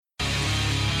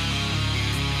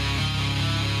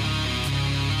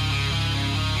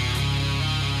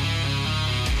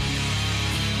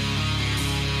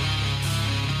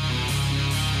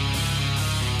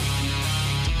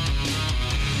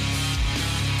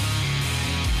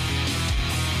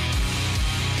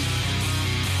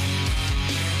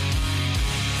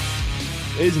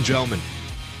Ladies and gentlemen,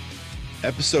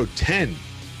 episode 10,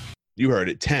 you heard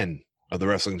it, 10 of the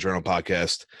Wrestling Journal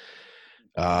podcast,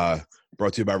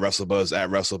 brought to you by WrestleBuzz, at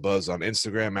WrestleBuzz on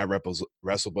Instagram, at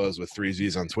WrestleBuzz with 3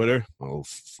 Z's on Twitter. I'll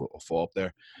fall up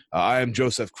there. I am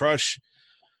Joseph Crush,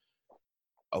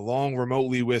 along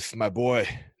remotely with my boy,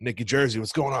 Nicky Jersey.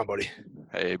 What's going on, buddy?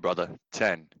 Hey, brother.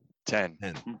 10.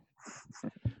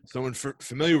 Someone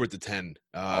familiar with the 10,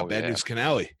 Bad News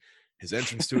Canale, his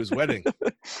entrance to his wedding.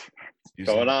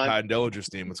 Going on? Todd Dillinger's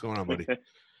team. What's going on, buddy?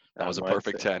 That was a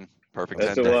perfect 10. Perfect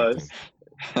Yes, 10. it was.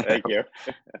 Thank you.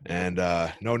 And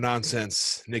no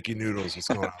nonsense, Nicky Noodles. What's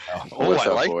going on, pal? Oh, I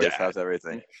like boys? that. How's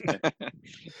everything?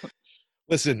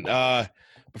 Listen,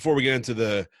 before we get into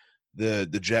the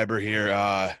jabber here,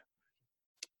 I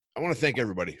want to thank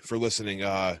everybody for listening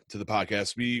to the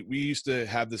podcast. We used to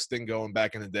have this thing going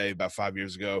back in the day, about 5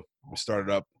 years ago. We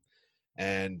started up,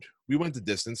 and we went the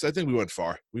distance. I think we went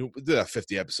far. We did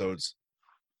 50 episodes,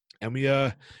 and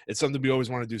it's something we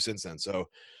always want to do since then. So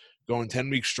going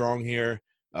 10 weeks strong here.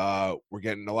 We're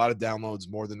getting a lot of downloads,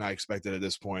 more than I expected at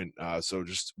this point. So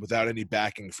just without any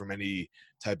backing from any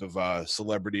type of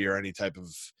celebrity or any type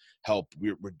of help,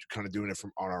 we're kind of doing it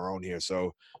on our own here.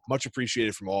 So much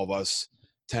appreciated from all of us.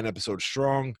 10 episodes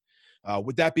strong.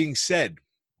 With that being said,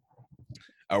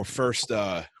 our first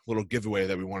little giveaway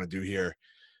that we want to do here,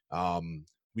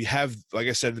 we have, like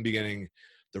I said in the beginning,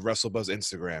 the WrestleBuzz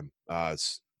Instagram.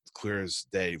 It's clear as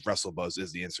day. WrestleBuzz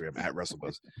is the Instagram, at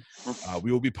WrestleBuzz.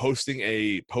 We will be posting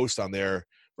a post on there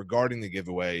regarding the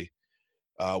giveaway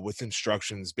with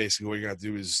instructions. Basically, what you're going to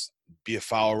do is be a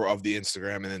follower of the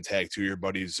Instagram and then tag 2 of your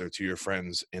buddies or 2 of your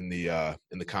friends in the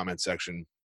comment section,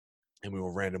 and we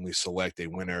will randomly select a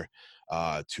winner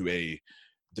to a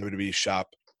WWE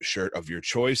shop shirt of your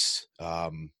choice.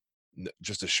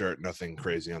 Just a shirt, nothing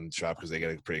crazy on the shop because they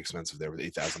get pretty expensive there with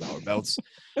 $8,000 belts.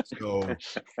 So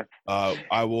I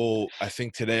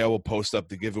think today I will post up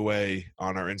the giveaway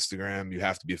on our Instagram. You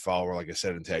have to be a follower, like I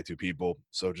said, and tag 2 people.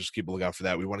 So just keep a lookout for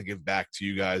that. We want to give back to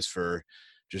you guys for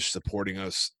just supporting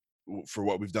us for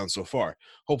what we've done so far.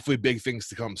 Hopefully big things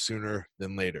to come sooner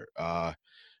than later. And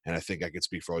I think I could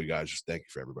speak for all you guys. Just thank you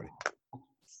for everybody.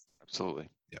 Absolutely.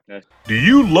 Yep. Do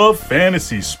you love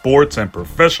fantasy sports and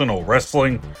professional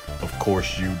wrestling? Of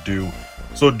course you do.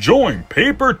 So join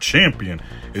Paper Champion.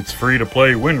 It's free to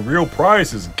play, win real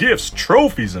prizes, gifts,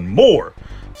 trophies, and more.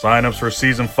 Sign-ups for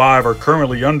Season 5 are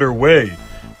currently underway.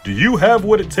 Do you have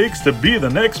what it takes to be the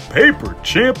next Paper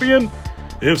Champion?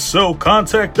 If so,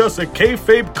 contact us at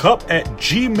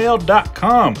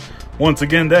kfabecup@gmail.com. Once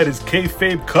again, that is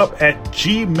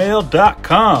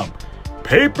kfabecup@gmail.com.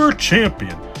 Paper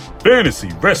Champion. Fantasy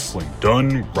wrestling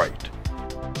done right.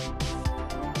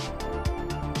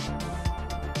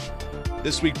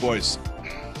 This week, boys,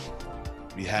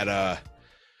 we had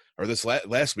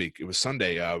last week, it was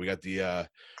Sunday, we got the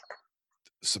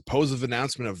supposed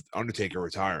announcement of Undertaker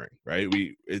retiring, right?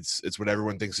 It's what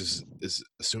everyone thinks is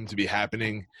assumed to be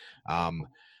happening. I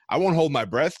won't hold my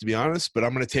breath, to be honest, but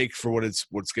I'm going to take for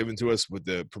what's given to us with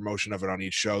the promotion of it on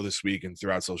each show this week and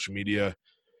throughout social media.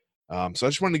 So I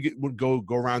just wanted to go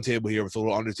round table here with a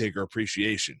little Undertaker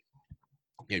appreciation.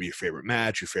 Maybe your favorite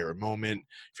match, your favorite moment,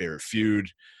 favorite feud.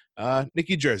 Nick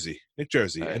Jersey, hey.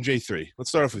 NJ3. Let's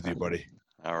start off with you, buddy.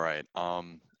 All right. I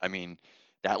mean,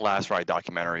 that Last Ride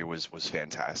documentary was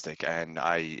fantastic, and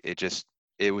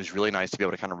it was really nice to be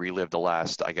able to kind of relive the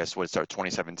last, I guess, what it started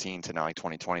 2017 to now like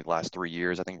 2020, the last 3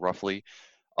 years, I think, roughly,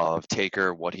 of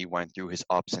Taker, what he went through, his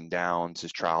ups and downs,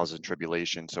 his trials and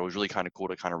tribulations. So it was really kind of cool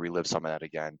to kind of relive some of that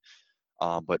again.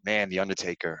 But man, the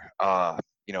Undertaker,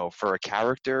 for a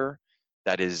character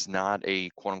that is not a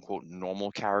quote unquote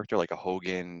normal character like a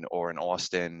Hogan or an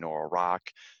Austin or a Rock,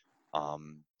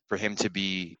 for him to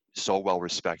be so well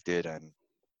respected and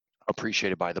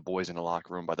appreciated by the boys in the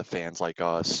locker room, by the fans like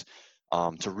us,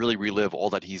 to really relive all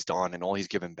that he's done and all he's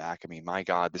given back. I mean, my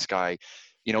God, this guy,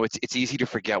 it's easy to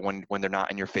forget when they're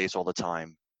not in your face all the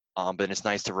time. But it's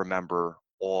nice to remember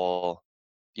all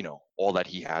that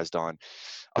he has done.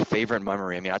 A favorite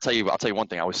memory. I mean, I'll tell you one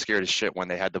thing. I was scared as shit when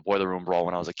they had the Boiler Room Brawl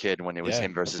when I was a kid, when it was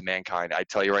him versus Mankind. I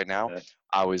tell you right now,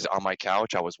 I was on my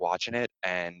couch, I was watching it,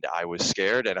 and I was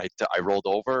scared, and I rolled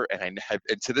over, and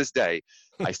and to this day,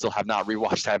 I still have not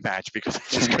rewatched that match because I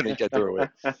just couldn't get through it.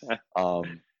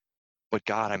 But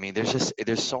God, I mean, there's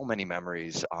so many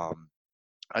memories.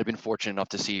 I've been fortunate enough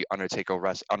to see Undertaker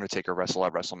wrestle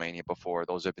at WrestleMania before.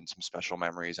 Those have been some special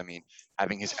memories. I mean,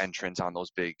 having his entrance on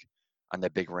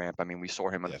that big ramp. I mean, we saw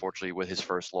him, unfortunately, with his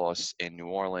first loss in New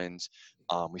Orleans.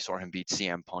 We saw him beat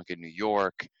CM Punk in New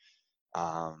York.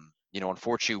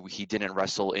 Unfortunately, he didn't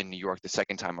wrestle in New York the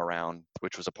second time around,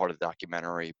 which was a part of the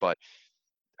documentary. But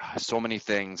so many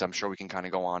things. I'm sure we can kind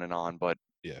of go on and on, but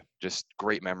Yeah. just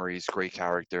great memories, great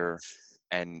character.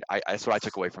 And that's what I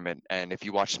took away from it. And if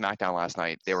you watched SmackDown last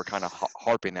night, they were kind of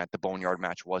harping that the Boneyard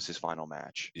match was his final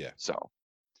match. Yeah. So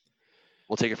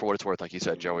we'll take it for what it's worth, like you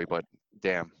said, Joey. But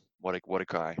damn, what a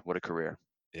guy, what a career.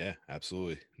 Yeah,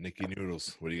 absolutely. Nicky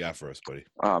Noodles, what do you got for us, buddy?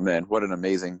 Oh man, what an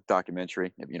amazing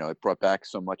documentary! You know, it brought back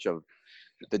so much of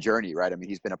the journey, right? I mean,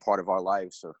 he's been a part of our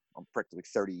lives for practically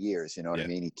 30 years. You know what I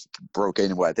mean? He broke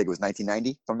in I think it was 1990,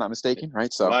 if I'm not mistaken,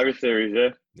 right? So Survivor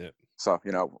Series, yeah. So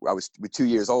I was 2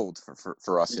 years old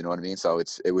for us. You know what I mean? So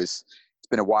it's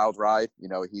been a wild ride. You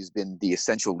know, he's been the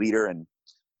essential leader and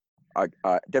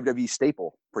WWE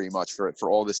staple pretty much for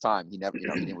all this time. He never,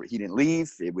 he didn't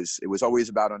leave. It was always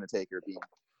about Undertaker being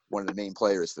one of the main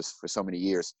players for so many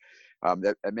years.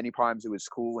 At many times it was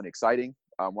cool and exciting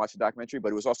watching the documentary,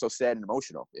 but it was also sad and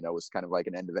emotional. You know, it was kind of like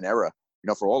an end of an era. You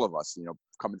know, for all of us. You know,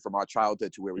 coming from our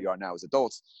childhood to where we are now as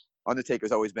adults,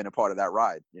 Undertaker's always been a part of that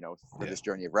ride. You know, for this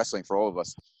journey of wrestling for all of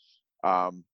us.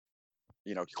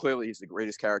 You know, clearly he's the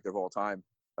greatest character of all time.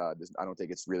 I don't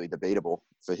think it's really debatable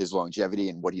for his longevity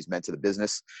and what he's meant to the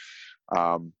business.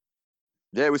 Yeah,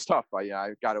 it was tough.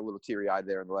 I got a little teary-eyed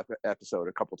there in the episode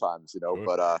a couple times, you know,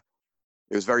 but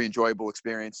it was a very enjoyable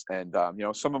experience. And, you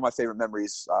know, some of my favorite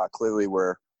memories clearly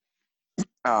were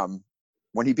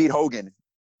when he beat Hogan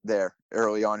there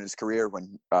early on in his career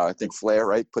when I think Flair,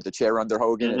 right, put the chair under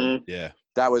Hogan. Mm-hmm. And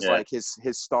that was like his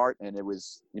start. And it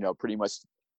was, you know, pretty much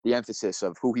the emphasis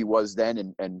of who he was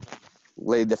then and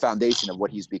laid the foundation of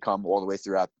what he's become all the way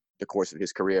throughout the course of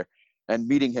his career. And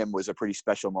meeting him was a pretty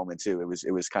special moment too.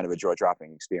 It was kind of a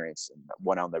jaw-dropping experience and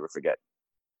one I'll never forget.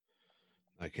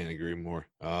 I can't agree more.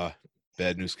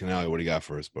 Bad News Canale, what do you got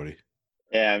for us, buddy?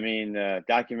 Yeah, I mean,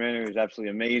 documentary was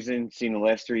absolutely amazing. Seeing the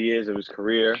last 3 years of his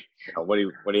career, you know,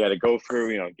 what he had to go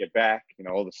through, you know, get back, you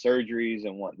know, all the surgeries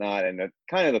and whatnot, and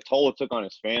kind of the toll it took on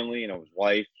his family, you know, his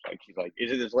wife. Like, she's like,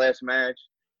 "Is it his last match?"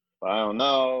 But I don't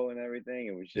know, and everything.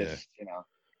 It was just, you know,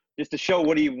 just to show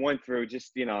what he went through,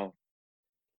 just, you know,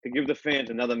 to give the fans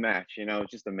another match. You know,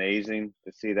 it's just amazing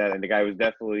to see that. And the guy was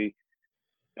definitely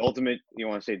the ultimate, you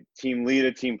want to say, team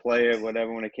leader, team player,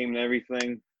 whatever, when it came to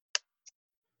everything.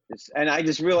 And I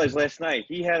just realized last night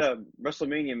he had a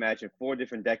WrestleMania match in 4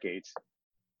 different decades.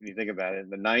 When you think about it,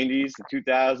 the 90s, the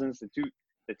 2000s,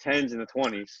 the 10s, and the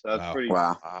 20s. So that's pretty.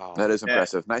 Wow, that is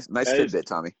impressive. Nice tidbit,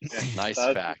 Tommy. Nice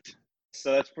fact.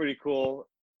 So that's pretty cool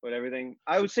with everything.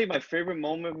 I would say my favorite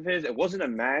moment of his, it wasn't a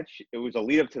match. It was a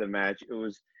lead up to the match. It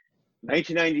was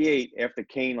 1998 after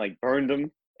Kane like burned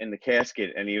him in the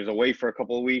casket and he was away for a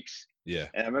couple of weeks. Yeah.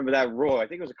 And I remember that Raw. I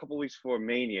think it was a couple of weeks before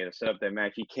Mania to set up that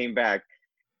match. He came back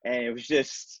and it was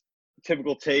just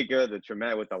typical Taker, the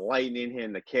dramatic with the lightning,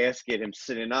 him, the casket, him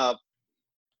sitting up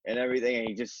and everything. And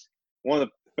he just one of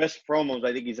the best promos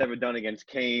I think he's ever done against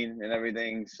Kane and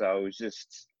everything. So it was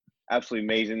just absolutely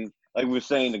amazing. Like we were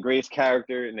saying, the greatest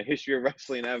character in the history of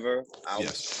wrestling ever.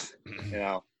 Yes. You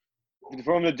know,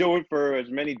 for him to do it for as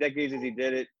many decades as he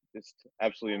did it, it's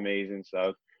absolutely amazing.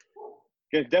 So,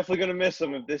 definitely going to miss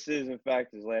him if this is, in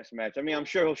fact, his last match. I mean, I'm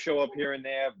sure he'll show up here and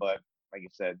there, but like you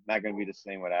said, not going to be the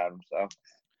same without him. So,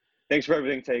 thanks for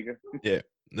everything, Taker. Yeah.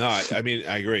 No, I mean,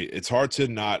 I agree. It's hard to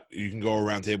not – you can go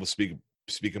around table, speak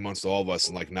amongst all of us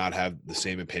and, like, not have the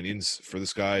same opinions for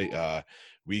this guy.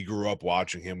 We grew up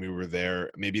watching him. We were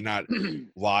there, maybe not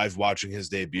live watching his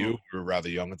debut. We were rather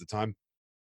young at the time.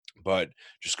 But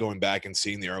just going back and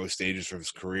seeing the early stages of his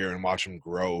career and watch him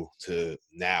grow to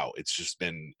now, it's just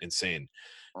been insane.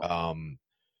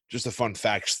 Just a fun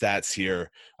fact, stats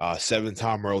here.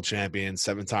 7-time world champion,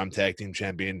 7-time tag team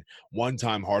champion,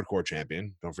 1-time hardcore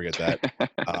champion. Don't forget that.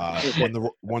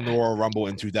 Won the Royal Rumble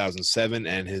in 2007,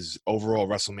 and his overall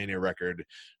WrestleMania record,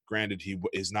 granted, he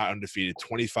is not undefeated.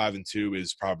 25-2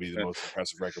 is probably the most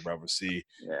impressive record we'll ever see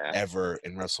ever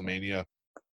in WrestleMania.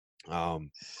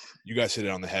 You guys hit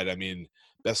it on the head. I mean,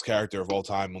 best character of all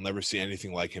time. We'll never see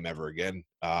anything like him ever again.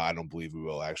 I don't believe we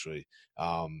will, actually.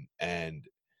 And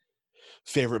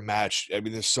favorite match, I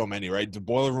mean, there's so many, right? The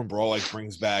Boiler Room Brawl, like,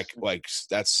 brings back, like,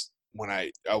 that's when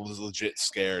I was legit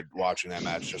scared watching that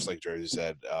match, just like Jersey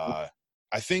said.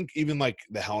 I think even, like,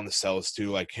 the Hell in a Cell is too,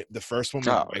 like, the first one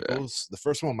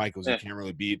with Michaels, you can't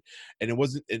really beat. And it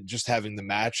wasn't just having the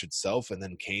match itself and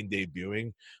then Kane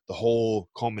debuting. The whole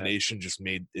culmination just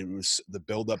made – it was the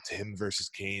build-up to him versus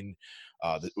Kane.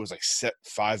 It was, like,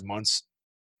 5 months.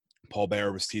 Paul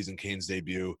Bearer was teasing Kane's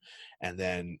debut. And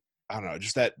then, I don't know,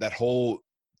 just that whole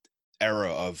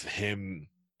era of him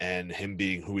and him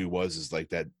being who he was is, like,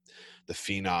 that the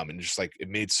phenom. And just, like, it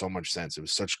made so much sense. It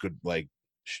was such good, like,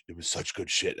 it was such good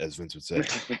shit, as Vince would say.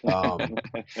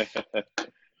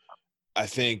 I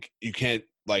think you can't,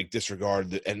 like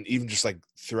disregard and even just like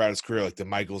throughout his career, like the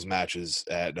Michaels matches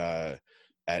at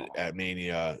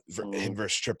Mania, him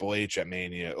versus Triple H at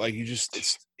Mania, like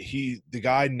the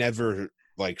guy never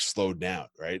like slowed down,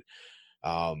 right?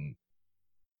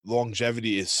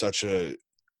 Longevity is such a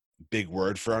big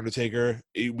word for Undertaker.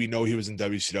 We know he was in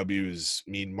WCW, was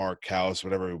Mean Mark Callis,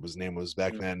 whatever his name was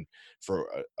back then, for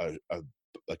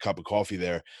a cup of coffee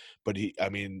there. But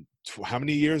how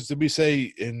many years did we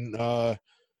say in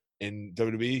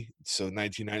WWE? So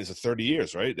 1990, so 30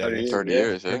 years, right? 30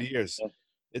 years. 30 years. Yeah.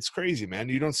 It's crazy, man.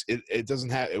 You don't. It doesn't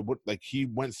have. It would like he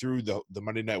went through the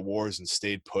Monday Night Wars and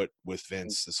stayed put with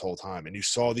Vince this whole time, and you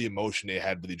saw the emotion they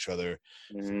had with each other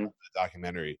from the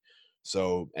documentary.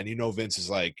 So, and Vince is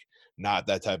like not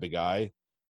that type of guy.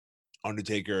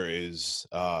 Undertaker is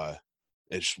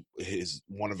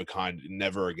one of a kind.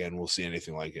 Never again we'll see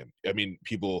anything like him. I mean,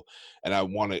 people, and I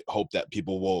want to hope that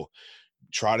people will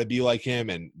try to be like him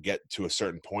and get to a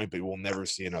certain point, but we'll never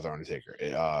see another Undertaker.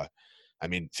 I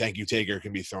mean, thank you, Taker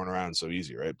can be thrown around so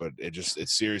easy, right? But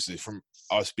it's seriously, from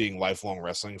us being lifelong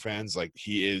wrestling fans, like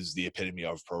he is the epitome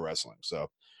of pro wrestling. So,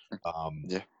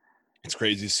 it's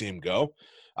crazy to see him go.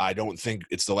 I don't think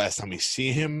it's the last time we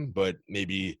see him, but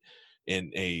maybe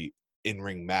in a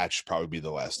in-ring match, probably be the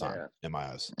last time in my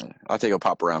eyes. I think he'll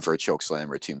pop around for a choke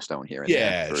slam or a tombstone here. And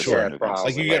there sure.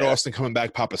 Like you get Austin coming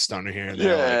back, pop a stunner here and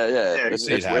there. It's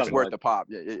worth the pop.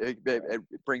 It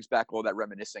brings back all that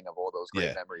reminiscing of all those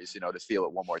great memories. To feel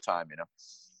it one more time.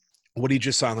 What he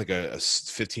just signed like a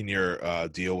 15-year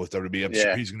deal with WWE. I'm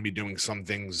sure he's going to be doing some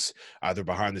things either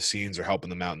behind the scenes or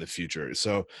helping them out in the future.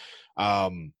 So,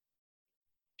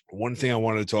 one thing I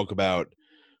wanted to talk about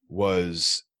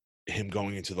was him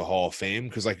going into the Hall of Fame,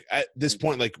 because like at this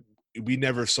point, like we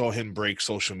never saw him break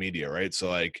social media, right? So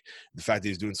like the fact that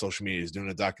he's doing social media, he's doing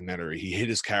a documentary, he hid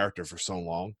his character for so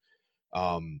long.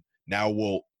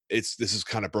 Now this is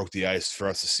kind of broke the ice for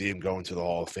us to see him go into the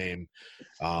Hall of Fame.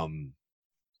 I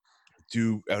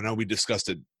know we discussed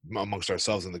it amongst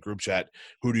ourselves in the group chat.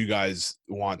 Who do you guys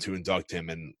want to induct him?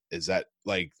 And is that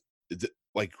like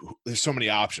there's so many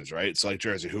options, right? So like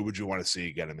Jersey, who would you want to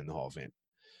see get him in the Hall of Fame?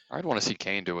 I'd want to see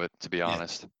Kane do it, to be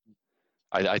honest.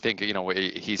 I think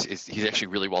he's actually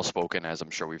really well spoken, as I'm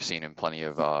sure we've seen in plenty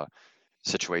of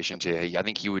situations. I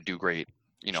think he would do great.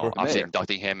 Obviously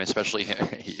inducting him, especially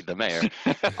the mayor,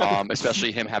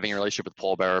 especially him having a relationship with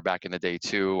Paul Bearer back in the day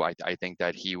too. I think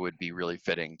that he would be really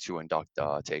fitting to induct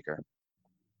Taker.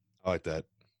 I like that.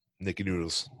 Nicky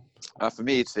Noodles. For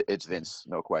me, it's Vince,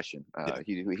 no question.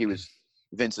 He was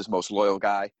Vince's most loyal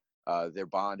guy. Their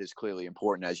bond is clearly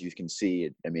important, as you can see.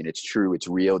 It's true, it's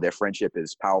real. Their friendship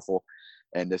is powerful,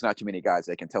 and there's not too many guys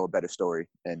that can tell a better story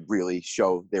and really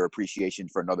show their appreciation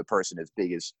for another person as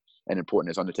big as and important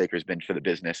as Undertaker has been for the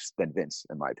business than Vince,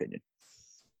 in my opinion.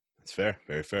 That's fair,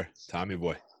 very fair. Tommy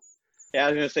boy. Yeah,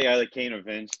 I was gonna say either Kane or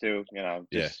Vince too.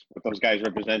 What those guys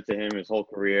represent to him his whole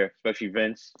career, especially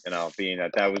Vince. Being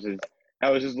that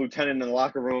was his lieutenant in the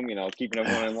locker room. Keeping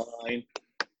everyone in line,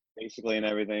 basically, and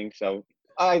everything. So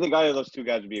I think either of those two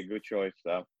guys would be a good choice,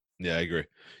 though. Yeah, I agree.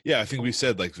 Yeah, I think we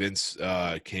said like Vince,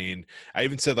 Kane. I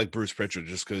even said like Bruce Pritchard,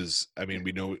 just because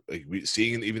we know like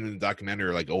seeing even in the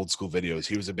documentary, like old school videos,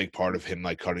 he was a big part of him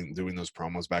like doing those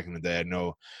promos back in the day. I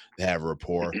know they have a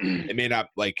rapport. It may not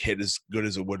like hit as good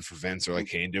as it would for Vince or like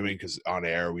Kane doing, because on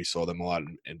air we saw them a lot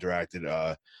and interacted.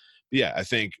 But yeah, I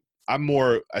think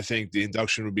the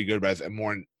induction would be good, but I'm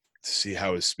more to see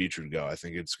how his speech would go. I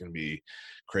think it's going to be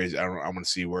crazy. I want to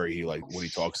see where he what he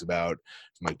talks about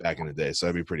from like back in the day. So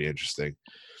that'd be pretty interesting.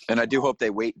 And I do hope they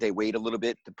wait a little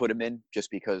bit to put him in, just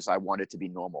because I want it to be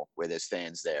normal where there's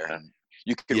fans there and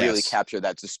you can really capture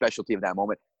that's the specialty of that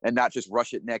moment, and not just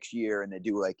rush it next year and they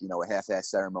do like a half-ass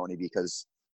ceremony because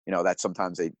that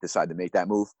sometimes they decide to make that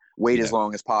move. Wait as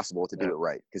long as possible to do it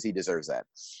right, because he deserves that.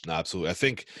 No, absolutely. I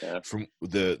think from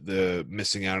the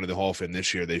missing out of the Hall of Fame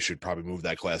this year, they should probably move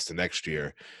that class to next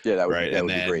year. Yeah, that would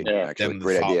be great. Actually,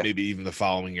 great idea. Maybe even the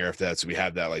following year after that, so we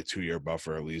have that like 2-year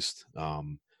buffer at least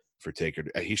for Taker.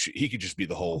 He could just be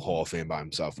the whole Hall of Fame by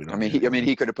himself.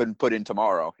 He could have been put in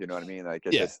tomorrow. You know what I mean? Like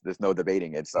there's no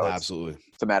debating it. So absolutely,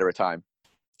 it's a matter of time.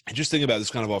 And just think about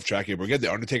this, kind of off track here. We're getting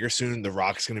the Undertaker soon. The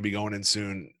Rock's going to be going in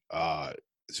soon. So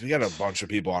we got a bunch of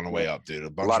people on the way up, dude. A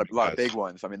lot of big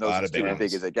ones. Those are as big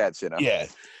as it gets, Yeah.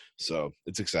 So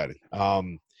it's exciting. All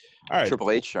right.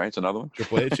 Triple H, right? It's another one.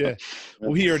 Triple H, yeah.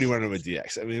 Well, he already went with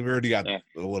DX. We already got a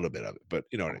little bit of it, but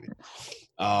you know what I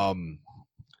mean.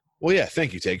 Well, yeah.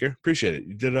 Thank you, Taker. Appreciate it.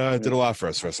 You did a lot for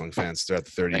us wrestling fans throughout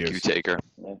the 30 years. Thank you, Taker.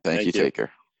 Thank you, Taker.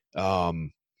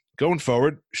 Going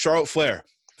forward, Charlotte Flair.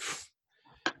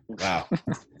 Wow.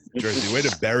 Jersey, way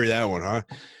to bury that one, huh?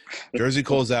 Jersey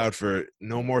calls out for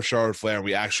no more Charlotte Flair.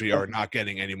 We actually are not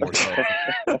getting any more Charlotte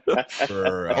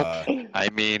for I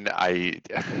mean,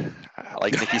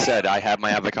 like Nikki said, I have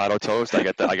my avocado toast. I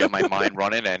get my mind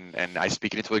running, and I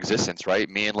speak it into existence. Right?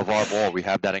 Me and LeVar Ball, we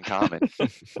have that in common.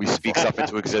 We speak stuff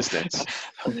into existence.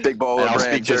 Big baller And I'll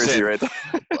brand speak this jersey in. right there.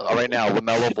 Right now,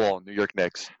 LaMelo Ball, New York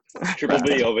Knicks. Triple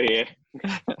B over here.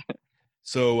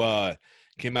 So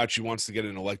came out she wants to get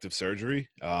an elective surgery.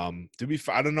 I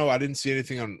don't know. I didn't see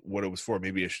anything on what it was for.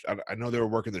 Maybe I know they were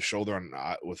working the shoulder on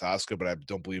with Asuka, but I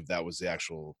don't believe that was the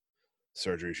actual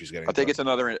surgery she's getting. I think it's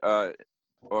another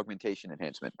augmentation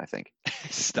enhancement. I think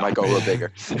Stop. might go a little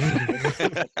bigger.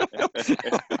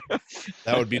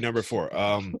 That would be number 4.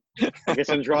 I guess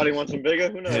Andrade wants them bigger.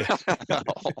 Who knows?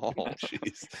 Oh,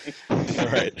 jeez.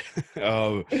 All right.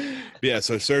 Yeah.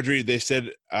 So surgery. They said.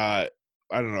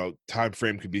 I don't know. Time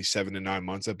frame could be 7 to 9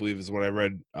 months. I believe is what I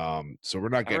read. So we're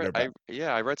not getting her back.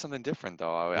 I read something different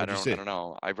though. I don't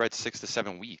know. I read 6 to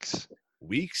 7 weeks.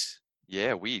 Weeks?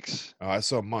 Yeah, weeks. Oh, I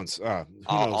saw months. Who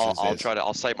knows?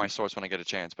 I'll cite my source when I get a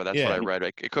chance, but that's what I read.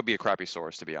 It could be a crappy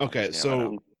source, to be honest. Okay,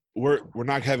 so we're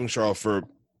not having Charlotte for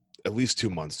at least 2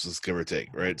 months, let's give or take,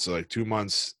 right? So like 2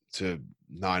 months to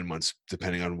 9 months,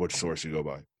 depending on which source you go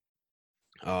by.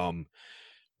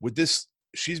 With this,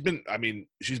 she's been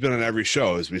on every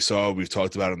show, as we've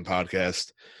talked about on the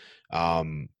podcast.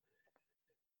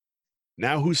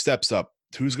 Now who steps up?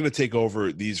 Who's going to take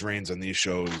over these reins on these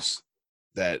shows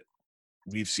that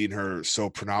we've seen her so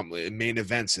predominantly in main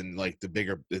events and like the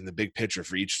big picture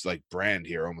for each like brand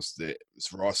here, almost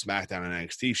it's Raw, SmackDown, and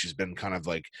NXT. She's been kind of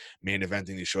like main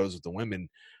eventing these shows with the women.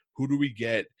 Who do we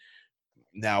get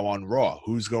now on Raw?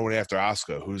 Who's going after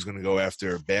Asuka? Who's going to go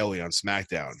after Bayley on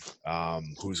SmackDown?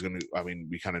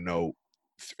 We kind of know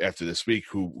after this week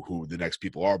who the next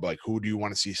people are, but like who do you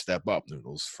want to see step up,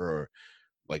 Noodles, for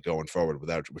like going forward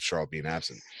with Charlotte being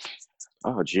absent?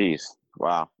 Oh, geez.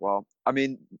 Wow. Well, I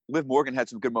mean, Liv Morgan had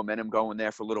some good momentum going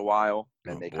there for a little while,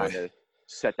 and they kind of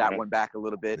set that one back a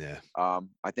little bit. Yeah.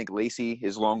 I think Lacey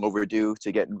is long overdue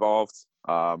to get involved.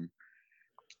 Some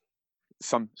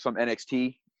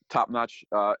NXT top-notch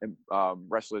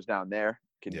wrestlers down there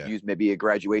can use maybe a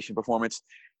graduation performance,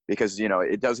 because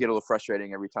it does get a little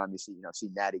frustrating every time you see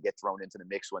Natty get thrown into the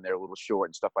mix when they're a little short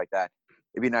and stuff like that.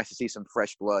 It'd be nice to see some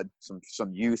fresh blood, some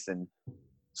youth, and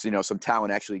some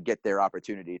talent actually get their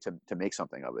opportunity to make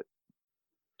something of it.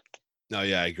 No,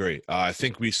 yeah, I agree. I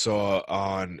think we saw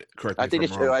on. Correct me I think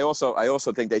if I'm wrong. I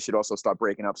also think they should also start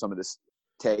breaking up some of this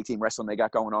tag team wrestling they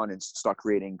got going on and start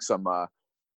creating some.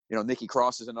 Nikki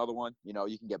Cross is another one. You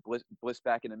can get Bliss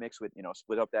back in the mix with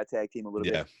split up that tag team a little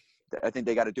bit. I think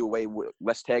they got to do away with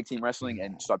less tag team wrestling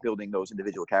and start building those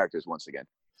individual characters once again.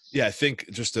 Yeah, I think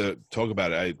just to talk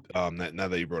about it, now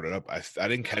that you brought it up, I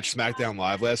didn't catch SmackDown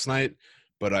Live last night,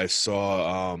 but I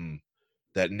saw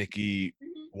that Nikki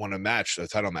won a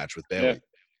title match with Bayley.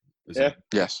 Yeah.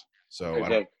 Yes. So it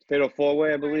was a fatal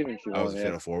 4-way, I believe, and she won. It was a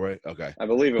fatal 4-way. Okay. I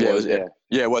believe it was. Yeah,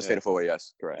 it was fatal 4-way.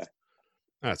 Yes, correct.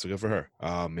 All right, so good for her.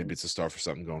 Maybe it's a start for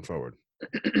something going forward.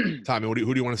 Tommy, who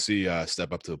do you want to see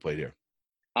step up to the plate here?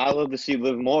 I love to see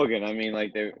Liv Morgan. I mean,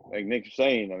 like Nick was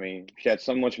saying, I mean, she had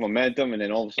so much momentum, and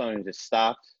then all of a sudden it just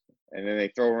stopped, and then they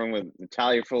throw her in with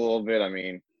Natalia for a little bit. I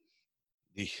mean,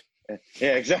 yeah,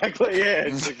 exactly. Yeah,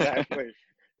 exactly.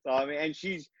 So I mean, and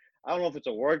I don't know if it's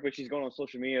a work, but she's going on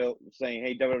social media saying,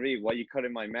 "Hey, WWE, why you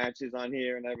cutting my matches on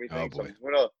here and everything?" Oh boy.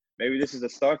 So maybe this is a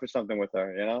start for something with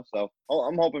her, So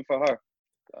I'm hoping for her.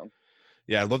 So.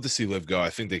 Yeah, I'd love to see Liv go.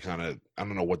 I think they I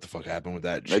don't know what the fuck happened with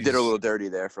that. They did a little dirty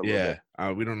there for a little bit.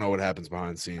 Yeah, we don't know what happens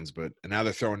behind the scenes, and now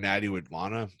they're throwing Natty with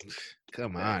Lana.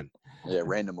 Come on. Yeah,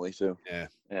 randomly too.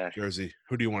 Yeah. Jersey,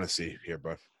 who do you want to see here,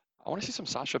 bro? I want to see some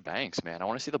Sasha Banks, man. I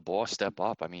want to see the boss step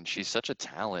up. I mean, she's such a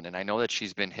talent, and I know that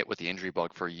she's been hit with the injury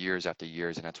bug for years after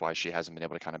years, and that's why she hasn't been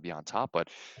able to kind of be on top. But,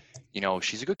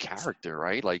 she's a good character,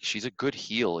 right? Like, she's a good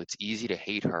heel. It's easy to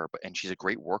hate her, and she's a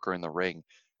great worker in the ring.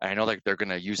 And I know that they're going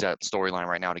to use that storyline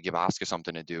right now to give Asuka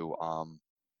something to do,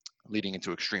 leading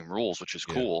into Extreme Rules, which is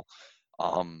cool.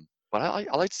 But I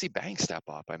like to see Banks step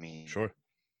up. I mean, sure.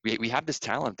 We have this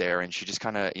talent there, and she just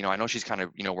kind of, I know she's kind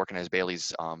of, working as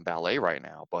Bayley's ballet right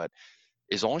now, but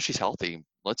as long as she's healthy,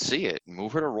 let's see it.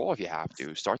 Move her to Raw if you have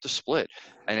to. Start the split.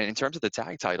 And in terms of the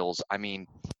tag titles, I mean,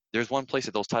 there's one place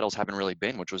that those titles haven't really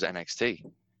been, which was NXT.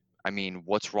 I mean,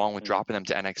 what's wrong with dropping them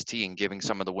to NXT and giving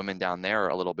some of the women down there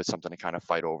a little bit something to kind of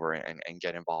fight over and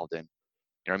get involved in?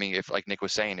 You know what I mean? If, like Nick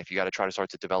was saying, if you got to try to start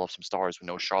to develop some stars with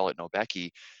no Charlotte, no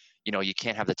Becky, you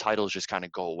can't have the titles just kind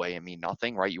of go away and mean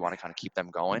nothing, right? You want to kind of keep them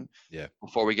going. Yeah.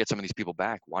 Before we get some of these people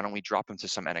back, why don't we drop them to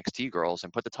some NXT girls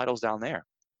and put the titles down there?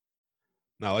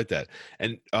 No, I like that.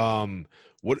 And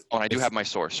what? Oh, and I do have my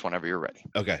source whenever you're ready.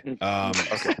 Okay.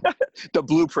 Okay. The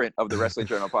blueprint of the Wrestling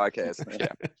Journal podcast. Yeah.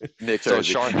 Nick So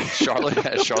Jersey.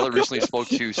 Charlotte recently spoke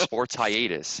to Sports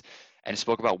Hiatus and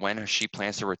spoke about when she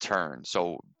plans to return.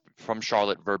 So from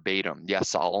Charlotte verbatim,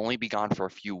 yes, I'll only be gone for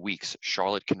a few weeks.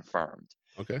 Charlotte confirmed.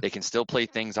 Okay. They can still play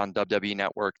things on WWE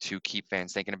Network to keep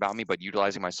fans thinking about me, but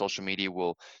utilizing my social media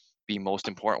will be most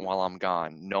important while I'm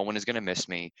gone. No one is going to miss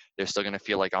me. They're still going to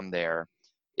feel like I'm there,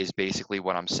 is basically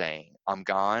what I'm saying. I'm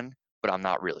gone, but I'm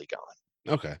not really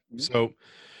gone. Okay. So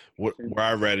where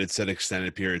I read it said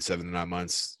extended period, 7 to 9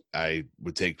 months. I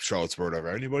would take Charlotte's word over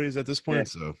anybody's at this point. Yeah.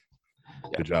 So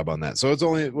Yeah. good job on that. So it's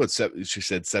only she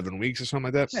said 7 weeks or something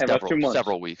like that. Yeah, about 2 months.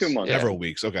 Several weeks. 2 months. Yeah. Several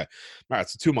weeks. Okay. All right.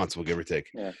 So 2 months we'll give or take.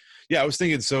 Yeah. I was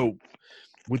thinking, so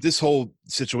with this whole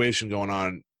situation going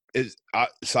on, is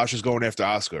Sasha's going after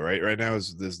Asuka, right? Right now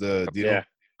is the deal. Yeah.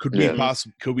 Could Yeah.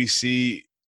 could we see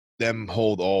them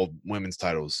hold all women's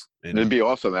titles? It'd be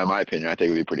awesome, in my opinion. I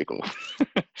think it'd be pretty cool.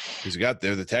 Because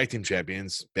they're the tag team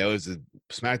champions. Bayley's the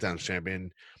SmackDown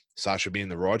champion. Sasha being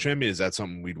the Raw champion. Is that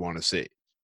something we'd want to see?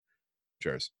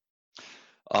 Cheers.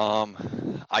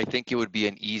 I think it would be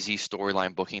an easy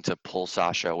storyline booking to pull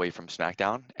Sasha away from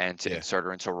SmackDown and to insert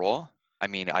her into Raw. I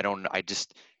mean,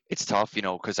 it's tough,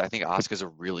 because I think Asuka's a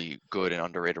really good and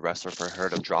underrated wrestler. For her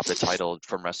to drop the title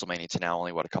from WrestleMania to now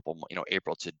only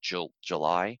April to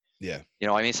July. Yeah. I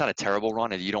mean, it's not a terrible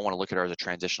run, and you don't want to look at her as a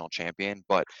transitional champion,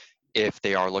 but if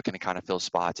they are looking to kind of fill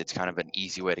spots, it's kind of an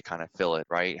easy way to kind of fill it,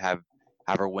 right? Have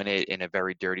her win it in a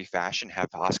very dirty fashion, have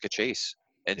Asuka chase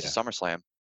into SummerSlam.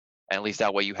 And at least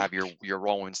that way you have your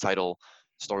Raw Women's title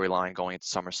storyline going into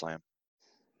SummerSlam.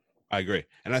 I agree.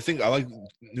 And I think I like,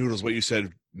 Noodles, what you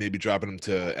said, maybe dropping them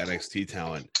to NXT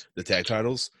talent, the tag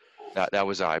titles. That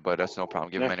was but that's no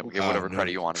problem. Give whatever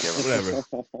credit you want to give him.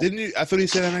 Whatever. Didn't you? I thought he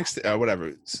said NXT.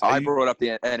 Whatever. I brought up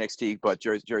the NXT, but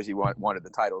Jersey wanted the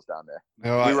titles down there.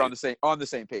 No, we were on the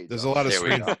same page. There's a lot of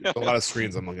screens. There's a lot of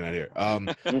screens I'm looking at here.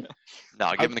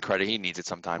 No, give him the credit. He needs it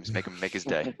sometimes. Make his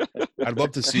day. I'd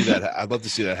love to see that. I'd love to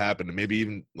see that happen, and maybe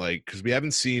even because we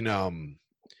haven't seen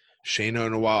Shayna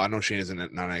in a while. I know Shayna's not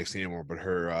NXT anymore, but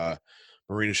her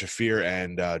Marina Shafir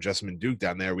and Jessamine Duke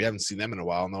down there, we haven't seen them in a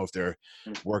while. I don't know if they're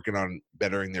working on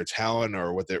bettering their talent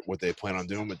or what they plan on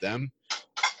doing with them.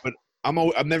 But I'm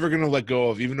never gonna let go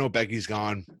of, even though Becky's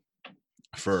gone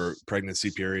for pregnancy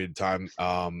period time.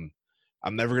 I'm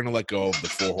never gonna let go of the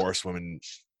 4 horsewomen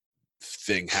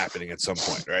thing happening at some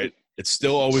point. Right? It's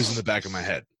still always in the back of my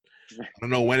head. I don't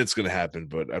know when it's gonna happen,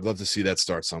 but I'd love to see that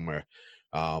start somewhere.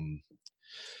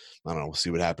 I don't know. We'll see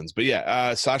what happens. But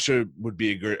yeah, Sasha would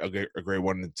be a great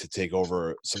one to take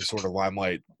over some sort of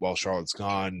limelight while Charlotte's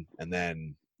gone, and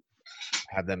then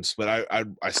have them split.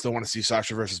 I still want to see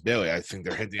Sasha versus Bayley. I think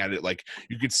they're hinting at it. Like,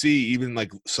 you could see even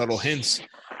like subtle hints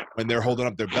when they're holding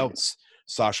up their belts.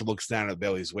 Sasha looks down at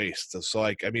Bayley's waist. So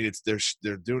like, I mean,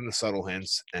 they're doing the subtle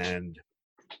hints, and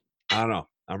I don't know.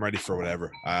 I'm ready for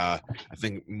whatever. I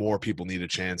think more people need a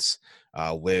chance.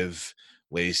 Liv,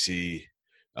 Lacey,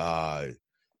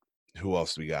 who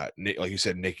else we got? Like you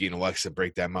said, Nikki and Alexa,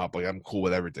 break them up. Like, I'm cool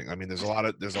with everything. I mean, there's a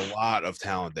lot of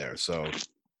talent there. So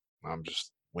I'm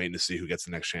just waiting to see who gets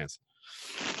the next chance.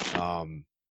 Tom,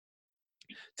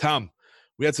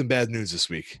 we had some bad news this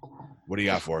week. What do you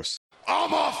got for us?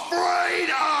 I'm afraid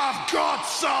I've got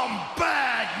some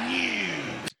bad news.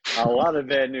 A lot of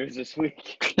bad news this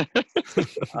week.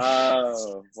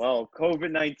 Well,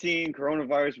 COVID-19,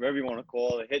 coronavirus, whatever you want to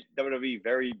call it, hit WWE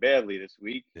very badly this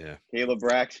week. Yeah. Kayla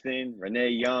Braxton, Renee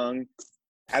Young,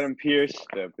 Adam Pearce,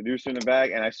 the producer in the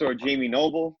back, and I saw Jamie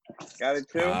Noble got it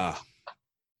too.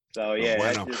 So yeah,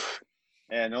 bueno.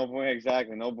 No bueno,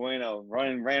 exactly, no bueno,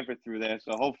 running rampant through there.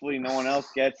 So hopefully no one else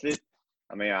gets it.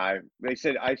 I mean, they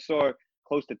said I saw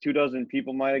close to 24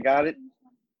 people might have got it.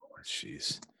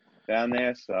 Jeez. Down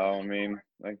there, so I mean,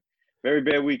 like, very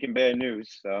bad week and bad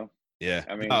news. So yeah,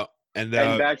 I mean, and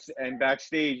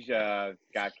backstage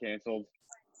got canceled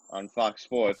on Fox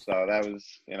Sports. So that was,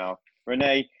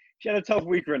 Renee. She had a tough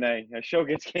week. Renee, her show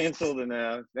gets canceled, and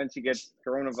then she gets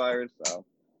coronavirus. So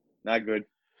not good.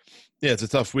 Yeah, it's a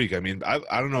tough week. I mean, I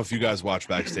don't know if you guys watched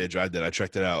Backstage. I did. I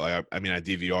checked it out. I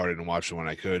DVR'd it and watched it when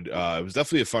I could. It was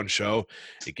definitely a fun show.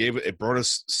 It brought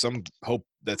us some hope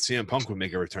that CM Punk would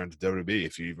make a return to WWE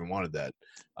if you even wanted that.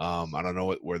 I don't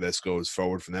know where this goes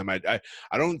forward from them. I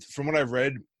don't, from what I've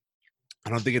read, I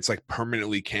don't think it's like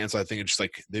permanently canceled. I think it's just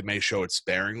like they may show it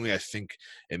sparingly. I think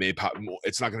it may pop.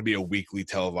 It's not going to be a weekly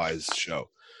televised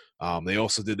show. They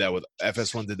also did that with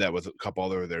FS1. Did that with a couple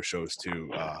other of their shows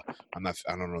too. I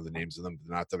don't know the names of them.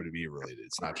 They're not WWE related.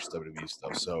 It's not just WWE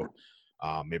stuff. So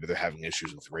maybe they're having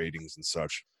issues with ratings and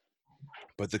such.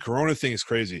 But the Corona thing is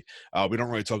crazy. We don't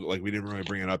really talk, like, we didn't really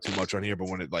bring it up too much on here, but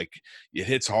when it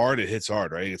hits hard,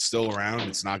 right? It's still around.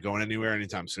 It's not going anywhere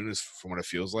anytime soon, is from what it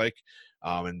feels like.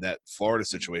 And that Florida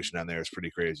situation down there is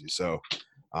pretty crazy. So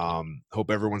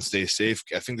hope everyone stays safe.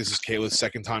 I think this is Kayla's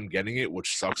second time getting it,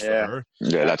 which sucks for her.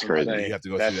 Yeah, that's crazy. You have to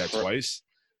go through that twice.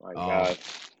 My God.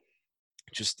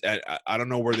 Just I don't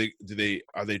know where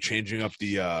are they changing up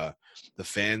the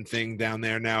fan thing down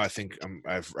there now? I think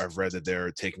I've read that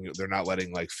they're not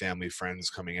letting like family friends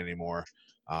coming anymore.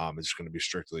 It's going to be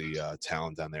strictly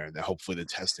talent down there, and hopefully the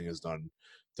testing is done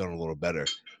a little better.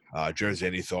 Jersey,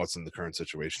 any thoughts on the current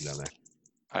situation down there?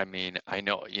 I mean, I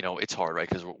know, it's hard, right?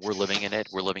 Because we're living in it.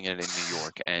 We're living in it in New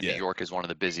York, and New York is one of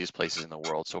the busiest places in the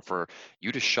world. So for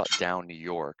you to shut down New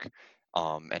York,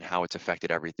 and how it's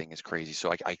affected everything is crazy.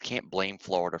 So I can't blame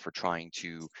Florida for trying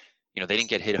to, they didn't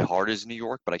get hit hard as New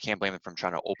York, but I can't blame them from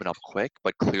trying to open up quick.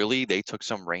 But clearly they took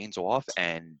some reins off,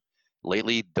 and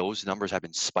lately those numbers have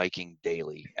been spiking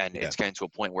daily, and it's getting to a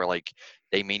point where like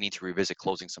they may need to revisit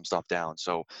closing some stuff down.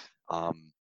 So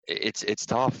it's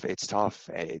tough. It's tough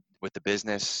with the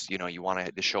business. You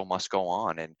want the show must go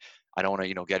on, and I don't want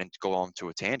to go on to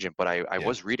a tangent, but I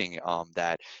was reading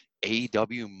that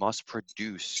AEW must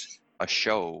produce a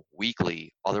show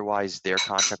weekly, otherwise their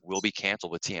contract will be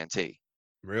canceled with TNT.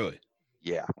 Really?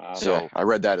 Yeah. So I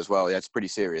read that as well. Yeah, it's pretty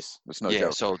serious. It's no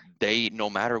joke. So no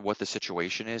matter what the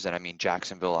situation is, and I mean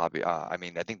Jacksonville. I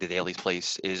think the Daily's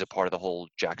Place is a part of the whole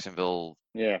Jacksonville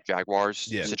Jaguars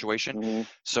situation. Mm-hmm.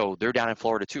 So they're down in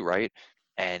Florida too, right?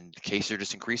 And cases are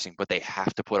just increasing, but they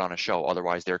have to put on a show,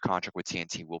 otherwise their contract with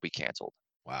TNT will be canceled.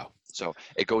 Wow. So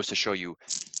it goes to show you,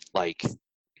 like,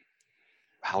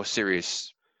 how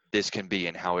serious this can be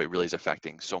and how it really is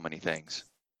affecting so many things.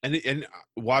 And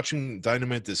watching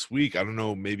Dynamite this week, I don't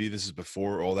know, maybe this is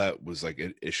before all that was like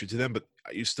an issue to them, but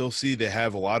you still see they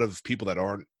have a lot of people that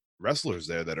aren't wrestlers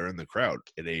there that are in the crowd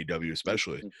at AEW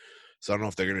especially. So I don't know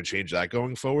if they're going to change that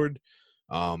going forward.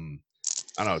 I don't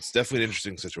know. It's definitely an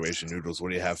interesting situation. Noodles, what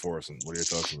do you have for us, and what are your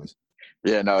thoughts on this?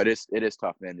 Yeah, no, it is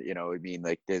tough, man. I mean,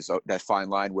 like there's that fine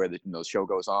line where the show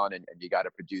goes on and you got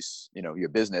to produce, your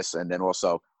business, and then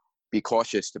also be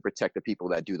cautious to protect the people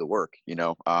that do the work.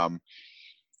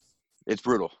 It's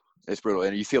brutal. It's brutal,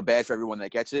 and you feel bad for everyone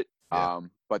that gets it.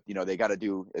 But they got to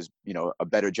do a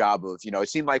better job of it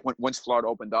seemed like once Florida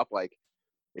opened up, like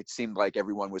it seemed like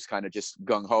everyone was kind of just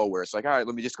gung ho, where it's like, all right,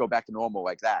 let me just go back to normal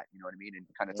like that. You know what I mean? And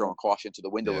kind of throwing caution to the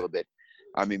wind a little bit.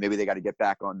 I mean, maybe they got to get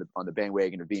back on the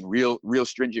bandwagon of being real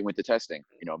stringent with the testing.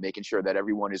 Making sure that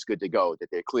everyone is good to go, that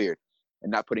they're cleared,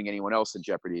 and not putting anyone else in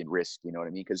jeopardy and risk. You know what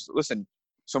I mean? Because listen,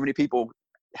 so many people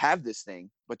have this thing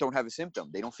but don't have a symptom.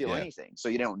 They don't feel anything, so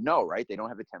you don't know, right? They don't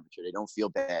have a temperature, they don't feel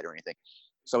bad or anything,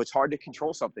 so it's hard to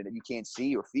control something that you can't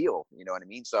see or feel. You know what I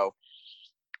mean? So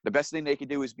the best thing they can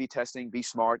do is be testing, be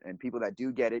smart, and people that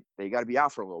do get it, they got to be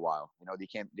out for a little while. They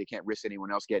can't risk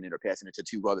anyone else getting it or passing it to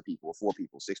 2 other people or 4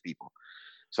 people, 6 people.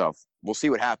 So we'll see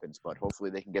what happens, but hopefully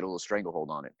they can get a little stranglehold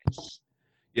on it.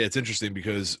 Yeah, it's interesting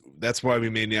because that's why we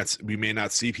may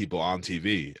not see people on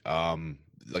TV.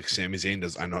 Like Sami Zayn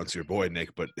does. I know it's your boy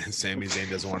Nick, but Sami Zayn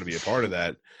doesn't want to be a part of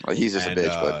that. Well, he's just a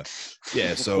bitch,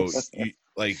 but so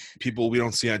like people we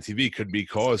don't see on TV could be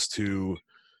caused to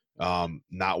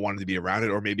not wanting to be around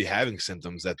it, or maybe having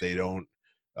symptoms that they don't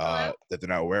that they're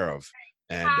not aware of.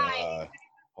 And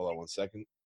hold on one second.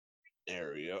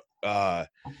 There we go.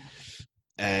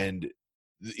 And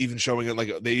even showing it,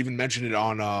 like they even mentioned it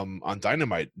on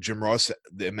Dynamite. Jim Ross,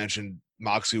 they mentioned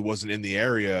Moxley wasn't in the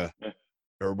area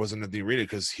or wasn't at the arena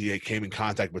because he came in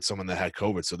contact with someone that had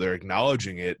COVID. So they're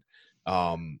acknowledging it.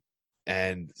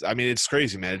 And I mean, it's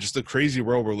crazy, man. It's just a crazy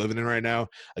world we're living in right now.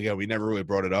 Again, we never really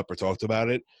brought it up or talked about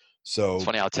it. So it's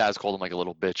funny how Taz called him like a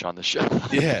little bitch on the show.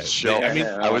 Yeah. I mean,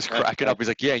 I was cracking up. He's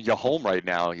like, "Yeah, you're home right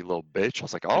now, you little bitch." I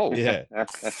was like, "Oh, yeah."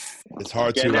 It's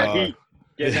hard Getting to.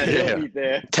 that heat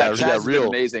there. Taz has been real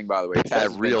amazing, by the way. Taz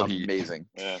has real been heat. amazing.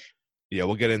 Yeah,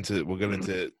 we'll get into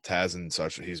Taz and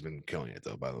such. He's been killing it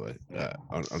though, by the way.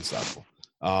 Unstoppable.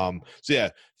 So yeah,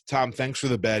 Tom, thanks for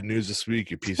the bad news this week,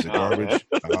 you piece of garbage.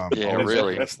 Yeah,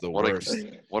 really. That's the worst.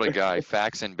 What a guy.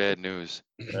 Facts and bad news.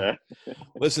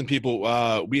 Listen,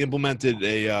 people, we implemented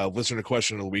a listener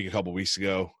question of the week a couple weeks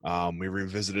ago. We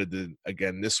revisited it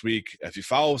again this week. If you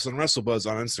follow us on WrestleBuzz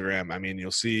on Instagram, I mean,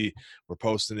 you'll see we're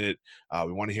posting it.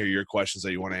 We want to hear your questions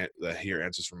that you want to hear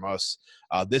answers from us.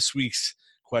 This week's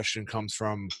question comes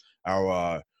from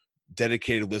our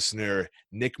dedicated listener,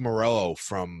 Nick Morello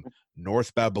from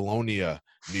North Babylonia,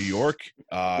 New York.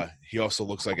 He also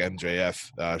looks like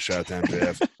MJF. Shout out to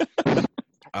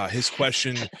MJF. His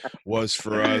question was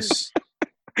for us.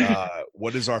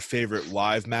 What is our favorite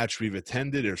live match we've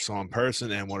attended or saw in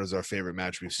person, and what is our favorite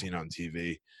match we've seen on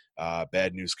TV?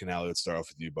 Bad News Canal, let's start off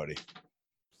with you, buddy.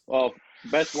 Well,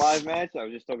 best live match. I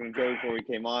was just talking to Joe before we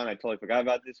came on. I totally forgot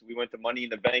about this. We went to Money in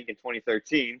the Bank in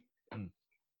 2013,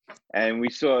 and we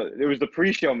saw there was the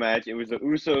pre-show match. It was the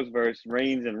Usos versus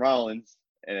Reigns and Rollins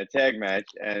in a tag match,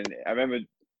 and I remember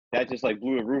that just like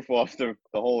blew the roof off the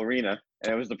whole arena.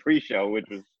 And it was the pre-show, which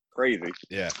was crazy.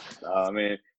 Yeah.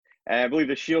 And I believe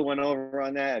the Shield went over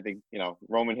on that. I think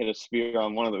Roman hit a spear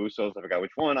on one of the Usos. I forgot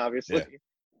which one, obviously.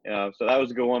 Yeah. So that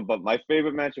was a good one. But my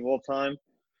favorite match of all time.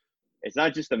 It's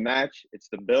not just the match, it's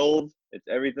the build, it's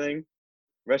everything.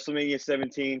 WrestleMania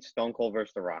 17, Stone Cold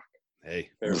versus The Rock.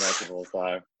 Hey. Favorite match of all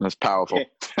time. That's powerful.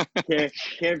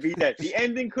 Can't beat that. The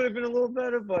ending could have been a little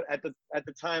better, but at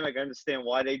the time I can understand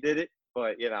why they did it.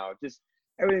 But just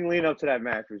everything leading up to that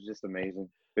match was just amazing.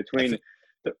 Between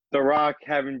the Rock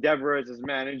having Deborah as his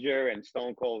manager and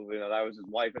Stone Cold, that was his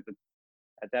wife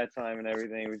at that time and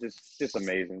everything. It was just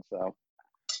amazing. So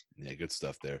yeah, good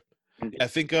stuff there. I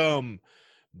think when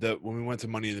we went to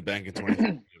Money in the Bank in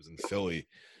 2013, it was in Philly.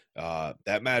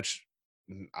 That match,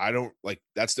 I don't like.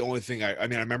 That's the only thing. I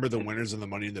remember the winners of the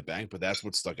Money in the Bank, but that's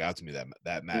what stuck out to me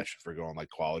that match for going like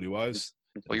quality wise.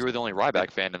 Well, you were the only Ryback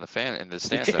fan in the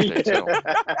stands that day too.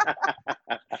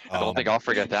 Don't think I'll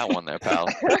forget that one there, pal.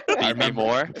 Beat me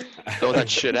more. Throw that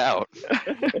shit out.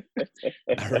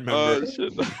 I remember.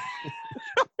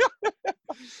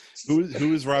 Who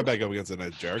was Ryback up against that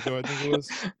night? Jericho, I think it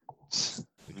was.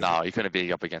 No, you couldn't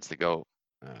be up against the GOAT.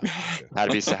 Okay. Had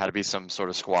to be some sort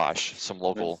of squash, some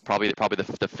local, probably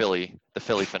the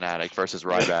Philly fanatic versus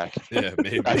Ryback. Yeah,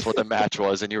 maybe that's what the match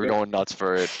was, and you were going nuts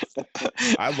for it.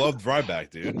 I loved Ryback,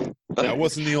 dude. I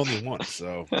wasn't the only one,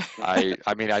 so I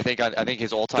think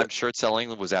his all-time shirt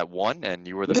selling was at 1, and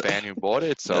you were the fan who bought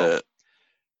it. So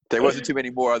there wasn't too many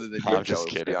more other than. I'm just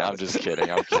kidding. I'm kidding.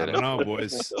 I don't know,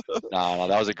 boys. No,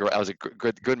 that was a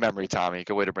good memory, Tommy.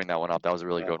 Good way to bring that one up. That was a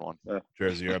really good one.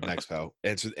 Jersey, you're up next, pal.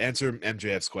 Answer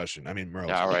MJF's question. I mean,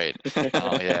 Merle's. All right.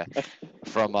 Yeah.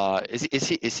 From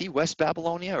is he West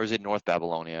Babylonia or is it North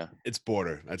Babylonia? It's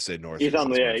border. I'd say north. He's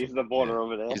he's the border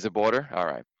over there. He's the border. All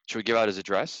right. Should we give out his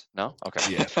address? No.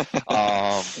 Okay.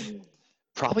 Yeah.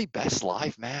 Probably best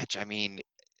live match. I mean,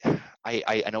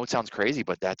 I know it sounds crazy,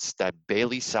 but that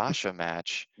Bailey Sasha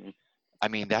match. I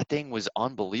mean, that thing was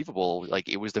unbelievable. Like,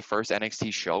 it was the first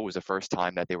NXT show. It was the first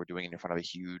time that they were doing it in front of a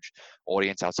huge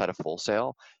audience outside of Full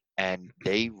Sail, and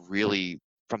they really,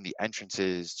 from the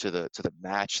entrances to the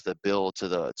match, the build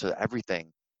to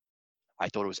everything, I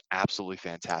thought it was absolutely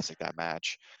fantastic, that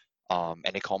match.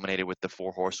 And it culminated with the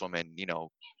 4 horsewomen,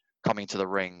 coming to the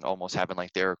ring, almost having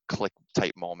like their click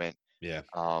type moment. Yeah.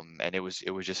 And it was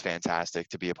just fantastic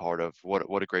to be a part of.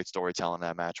 What a great storytelling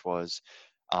that match was.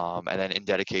 And then in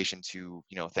dedication to,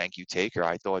 thank you, Taker.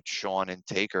 I thought Shawn and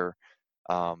Taker,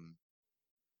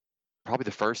 probably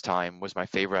the first time, was my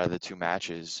favorite out of the 2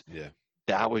 matches. Yeah.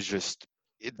 That was just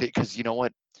because you know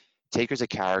what, Taker's a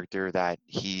character that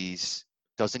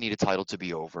doesn't need a title to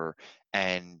be over,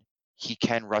 and he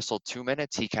can wrestle 2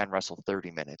 minutes, he can wrestle 30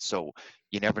 minutes. So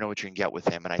you never know what you can get with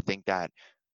him. And I think that,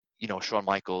 Shawn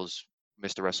Michaels,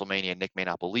 Mr. WrestleMania, Nick may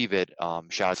not believe it.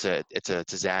 Shout out to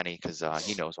Zanny, because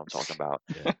he knows what I'm talking about.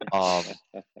 Yeah.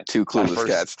 2 clueless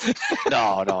cats.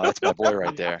 No, that's my boy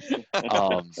right there.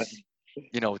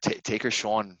 Taker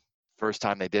Shawn, first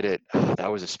time they did it,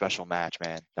 that was a special match,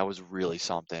 man. That was really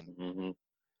something.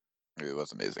 Mm-hmm. It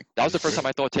was amazing. That was the first time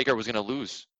I thought Taker was going to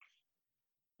lose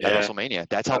at WrestleMania.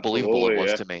 That's how believable it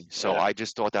was to me. So I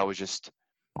just thought that was just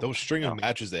those string of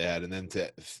matches they had, and then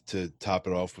to top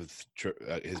it off with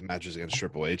his matches against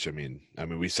Triple H. I mean,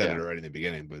 we said it already in the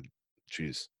beginning, but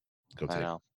geez, go take.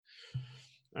 Know.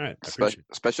 All right,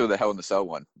 especially the Hell in the Cell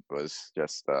one was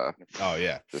just. Oh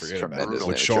yeah, just tremendous.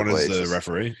 With Shawn as the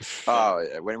referee. Oh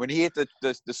yeah, when he hit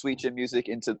the Sweet Chin music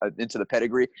into the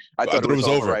pedigree, I thought it was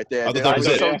over right there. I thought it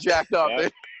was so jacked up.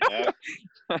 Yeah.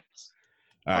 All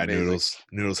right, Noodles,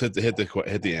 hit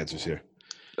the answers here.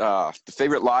 The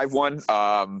favorite live one,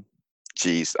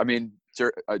 geez. I mean,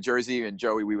 Jersey and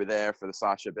Joey, we were there for the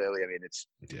Sasha Bailey. I mean, it's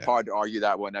hard to argue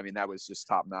that one. I mean, that was just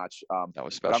top notch. That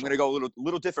was special. But I'm going to go a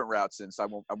little different route, since I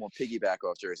won't piggyback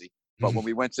off Jersey. But when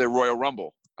we went to Royal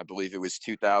Rumble, I believe it was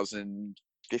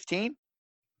 2015,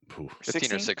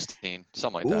 15 or 16,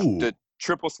 something like that. The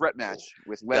triple threat match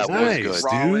with Lesnar, nice,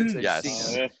 Rollins, dude. and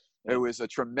Cena. It was a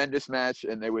tremendous match,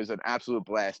 and it was an absolute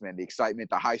blast, man. The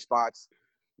excitement, the high spots.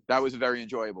 That was very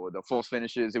enjoyable. The false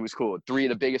finishes, it was cool. 3 of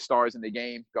the biggest stars in the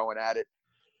game going at it.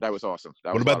 That was awesome.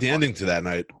 What about the ending to that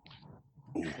night?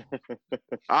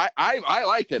 I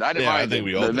liked it. I didn't Yeah, I mind think it.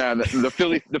 we all did.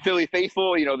 The Philly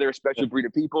faithful, they're a special breed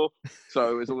of people,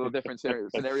 so it was a little different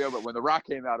scenario. But when The Rock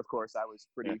came out, of course, that was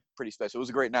pretty special. It was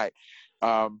a great night.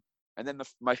 And then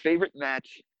my favorite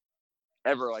match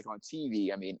ever, like on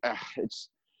TV. I mean,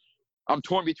 I'm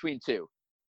torn between two.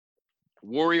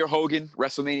 Warrior Hogan,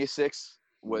 WrestleMania 6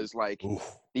 was like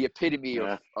the epitome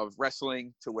of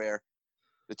wrestling, to where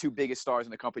the two biggest stars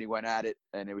in the company went at it,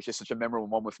 and it was just such a memorable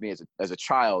moment for me as a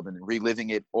child, and reliving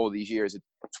it all these years,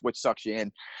 it's what sucks you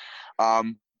in.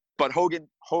 But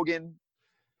Hogan,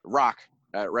 Rock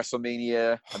at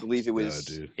WrestleMania, I believe it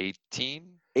was 18,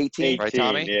 right,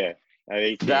 Tommy? Yeah, at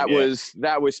 18. That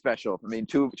was special. I mean,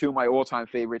 two of my all-time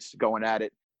favorites going at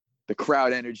it. The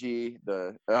crowd energy,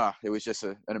 it was just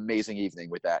an amazing evening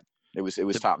with that. It was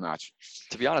top notch.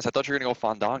 To be honest, I thought you were gonna go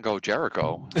Fandango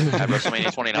Jericho at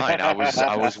WrestleMania 29. I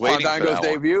was waiting Fandango's for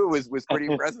that debut was pretty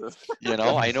impressive.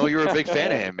 I know you're a big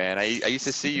fan of him, man. I used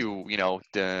to see you,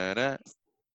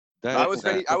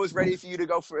 I was ready for you to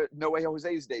go for No Way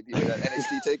Jose's debut at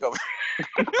NXT Takeover.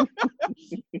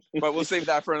 But we'll save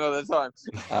that for another time.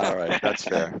 All right, that's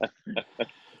fair.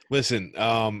 Listen,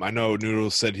 I know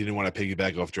Noodles said he didn't want to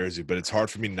piggyback off Jersey, but it's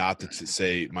hard for me not to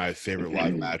say my favorite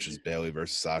live match is Bayley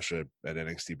versus Sasha at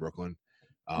NXT Brooklyn.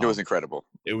 It was incredible.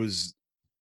 It's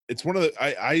one of the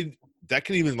I that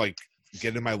can even like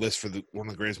get in my list for one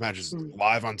of the greatest matches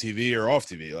live on TV or off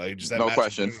TV. Like just that no match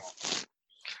question.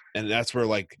 And that's where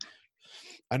like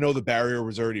I know the barrier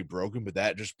was already broken, but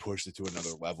that just pushed it to another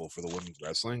level for the women's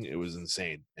wrestling. It was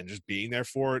insane. And just being there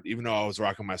for it, even though I was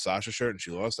rocking my Sasha shirt and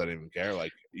she lost, I didn't even care.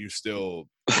 Like, you still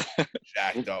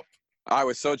jacked up. I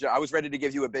was I was ready to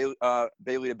give you a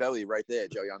Bailey to belly right there,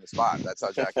 Joey, on the spot. That's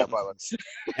how jacked up I was.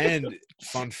 And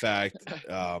fun fact,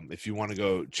 if you want to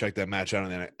go check that match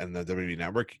out on the WWE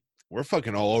Network, we're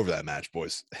fucking all over that match,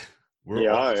 boys. For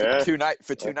 2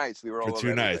 nights. We were all for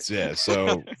 2 nights, yeah.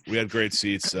 So we had great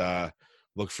seats.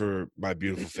 Look for my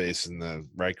beautiful face in the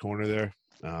right corner there.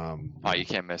 You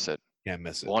can't miss it. Can't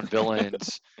miss it. One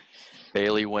Villains,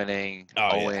 Bailey winning,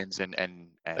 Owens, and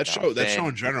that show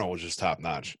in general was just top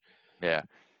notch. Yeah,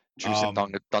 Jushin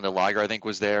Thunder Liger, I think,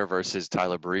 was there versus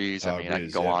Tyler Breeze. I mean, I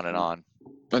could go on and on.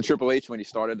 And Triple H, when he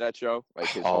started that show, like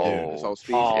his whole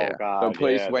speech, God, the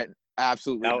place went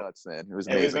absolutely nuts, man. It was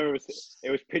amazing.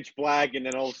 It was pitch black, and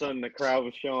then all of a sudden the crowd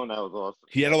was showing. That was awesome.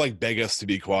 He had to like beg us to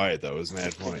be quiet, though. It was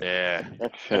mad funny. Yeah,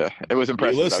 it was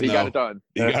impressive. He got it done.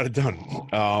 He got it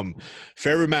done.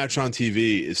 Favorite match on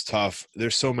TV is tough.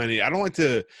 There's so many. I don't like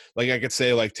to I could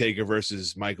say like Taker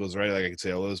versus Michaels, right? Like I could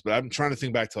say all those, but I'm trying to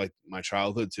think back to like my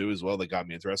childhood too as well. That got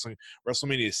me into wrestling.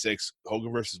 WrestleMania 6,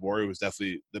 Hogan versus Warrior was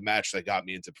definitely the match that got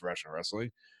me into professional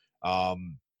wrestling.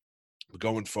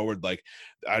 Going forward, like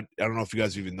I don't know if you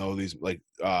guys even know these, like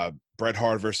Bret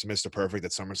Hart versus Mr. Perfect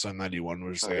at SummerSlam '91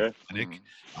 was just like clinic.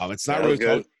 It's not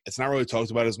really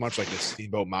talked about as much. Like the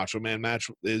Steamboat Macho Man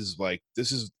match is like,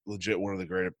 this is legit one of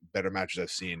the better matches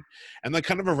I've seen. And like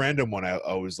kind of a random one I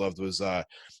always loved was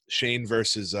Shane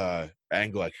versus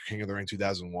Angle at King of the Ring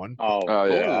 2001.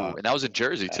 And that was in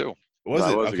Jersey too. Was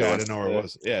it? Okay, I didn't know where it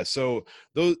was. Yeah, so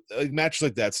those matches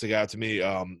like that stick out to me.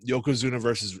 Yokozuna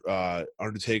versus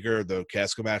Undertaker, the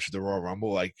casket match at the Royal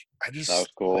Rumble. Like, that was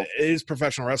cool. It is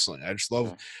professional wrestling. I just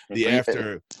love the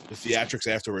theatrics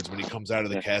afterwards when he comes out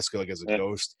of the casket like as a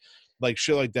ghost, like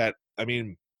shit like that. I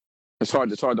mean, it's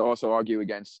hard to also argue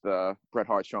against the Bret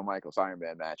Hart Shawn Michaels Iron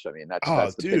Man match. I mean, that's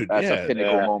a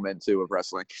pinnacle moment too of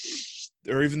wrestling.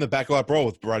 Or even the backlot brawl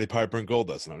with Roddy Piper and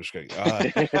Goldust. And I'm just kidding.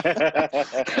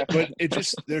 But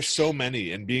there's so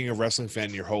many. And being a wrestling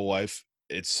fan your whole life,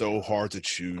 it's so hard to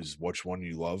choose which one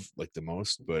you love like the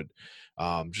most. But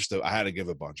I had to give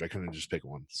a bunch. I couldn't just pick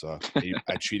one. So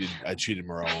I cheated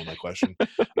Morel on my question.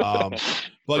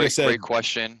 Like I said, great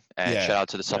question. And shout out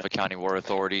to the Suffolk County Water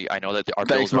Authority. I know that our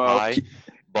bills are high,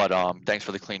 but thanks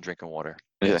for the clean drinking water.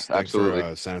 Yes, absolutely. For,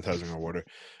 sanitizing our water.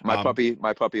 My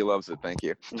puppy loves it. Thank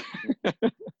you.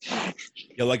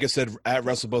 Yeah, like I said, at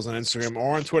WrestleBuzz on Instagram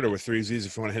or on Twitter with 3 Z's.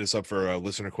 If you want to hit us up for a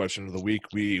listener question of the week,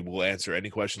 we will answer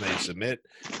any question that you submit,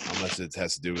 unless it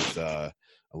has to do with a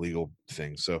legal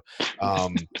thing. So,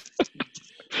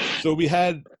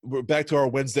 we're back to our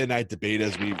Wednesday night debate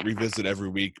as we revisit every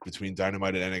week between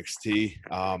Dynamite and NXT,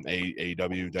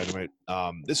 AEW Dynamite.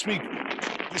 This week,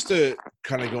 just to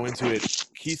kind of go into it,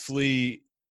 Keith Lee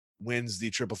wins the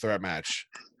triple threat match,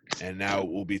 and now it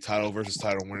will be title versus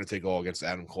title, winner take all against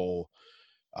Adam Cole,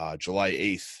 July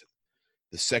 8th.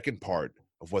 The second part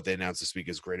of what they announced this week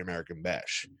is Great American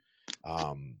Bash.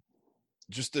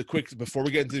 Just a quick, before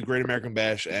we get into the Great American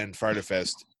Bash and Fyter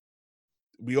Fest,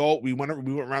 we went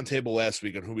round table last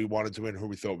week on who we wanted to win, who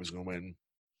we thought was going to win.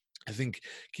 I think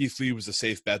Keith Lee was a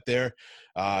safe bet there.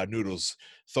 Noodles,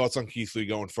 thoughts on Keith Lee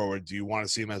going forward? Do you want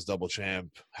to see him as double champ?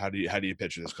 How do you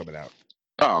picture this coming out?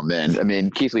 Oh man, I mean,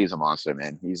 Keith Lee is a monster,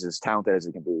 man. He's as talented as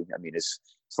he can be. I mean, as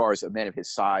far as a man of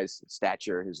his size,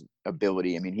 stature, his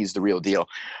ability, I mean, he's the real deal.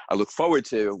 I look forward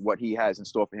to what he has in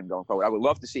store for him going forward. I would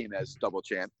love to see him as double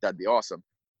champ. That'd be awesome.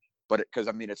 But because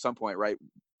I mean, at some point, right,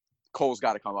 Cole's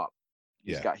got to come up.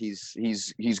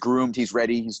 He's groomed. He's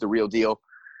ready. He's the real deal.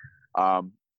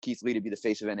 Keith Lee to be the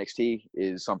face of NXT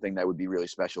is something that would be really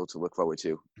special to look forward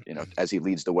to, you know, as he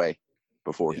leads the way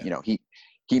before, you know,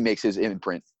 he makes his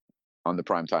imprint on the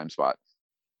primetime spot.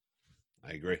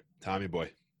 I agree. Tommy boy.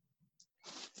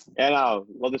 And I'll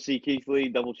love to see Keith Lee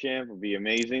double champ. Would be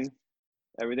amazing.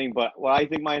 Everything. But what I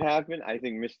think might happen, I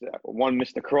think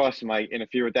Mr. Cross might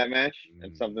interfere with that match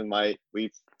and something might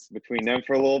lead between them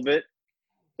for a little bit.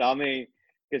 So I mean,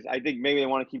 because I think maybe they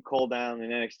want to keep Cole down in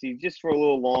NXT just for a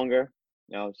little longer.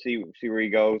 You know, see where he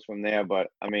goes from there. But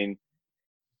I mean,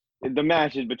 the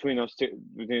matches between those two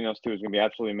is going to be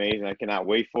absolutely amazing. I cannot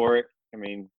wait for it. I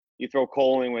mean, you throw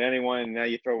Cole in with anyone, and now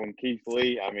you throw in Keith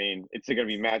Lee. I mean, it's going to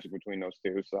be magic between those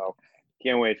two. So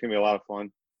can't wait. It's going to be a lot of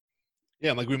fun.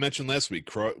 Yeah, and like we mentioned last week,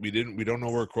 we don't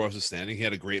know where Cross is standing. He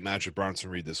had a great match with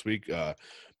Bronson Reed this week.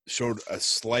 Showed a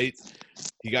slight.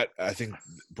 I think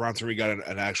Bronson Reed got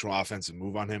an actual offensive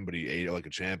move on him, but he ate it like a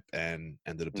champ and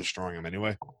ended up destroying him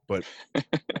anyway. But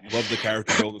love the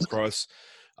character build with Cross.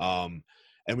 And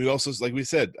we also, like I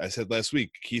said last week,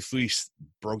 Keith Lee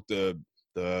broke the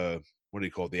what do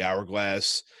you call it, the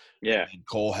hourglass. Yeah. And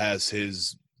Cole has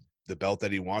the belt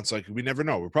that he wants. Like, we never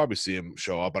know. We'll probably see him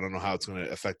show up. I don't know how it's going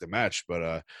to affect the match,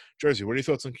 but Jersey, what are your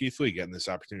thoughts on Keith Lee getting this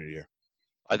opportunity here?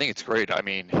 I think it's great. I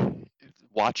mean,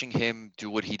 watching him do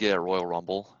what he did at Royal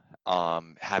Rumble,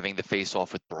 having the face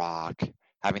off with Brock,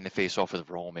 having the face off with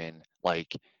Roman,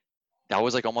 like that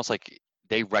was like almost like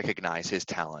they recognize his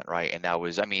talent, right? And that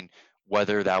was, I mean,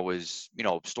 whether that was, you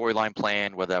know, storyline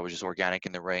planned, whether that was just organic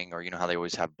in the ring, or, you know, how they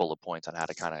always have bullet points on how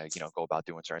to kind of, you know, go about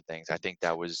doing certain things. I think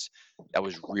that was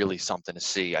really something to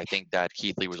see. I think that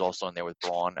Keith Lee was also in there with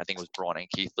Braun. I think it was Braun and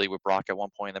Keith Lee with Brock at one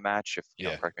point in the match. If you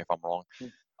know, correct me if I'm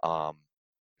wrong.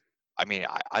 I mean,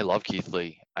 I love Keith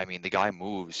Lee. I mean, the guy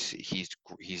moves. He's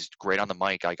great on the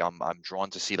mic. Like I'm drawn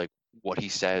to see like what he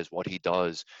says, what he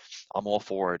does. I'm all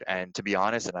for it. And to be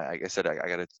honest, and like I said, I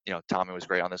got to, you know, Tommy was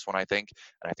great on this one, I think,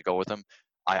 and I have to go with him.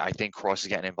 I think Cross is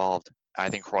getting involved. I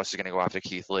think Cross is going to go after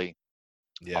Keith Lee.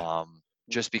 Yeah.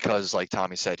 Just because, like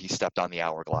Tommy said, he stepped on the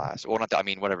hourglass. Or not. I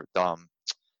mean, whatever.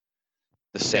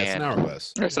 The sand. Yeah, it's an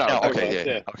hourglass. It's an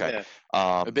hourglass. Okay.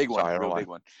 Yeah. A big one. A real big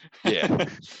one. Yeah.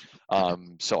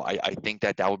 So I think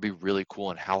that would be really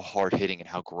cool, and how hard hitting and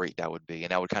how great that would be.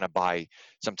 And that would kind of buy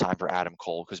some time for Adam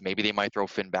Cole, because maybe they might throw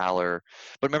Finn Balor.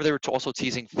 But remember, they were also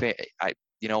teasing Finn.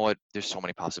 You know what? There's so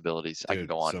many possibilities. Dude, I can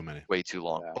go on so many. way too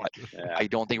long. But I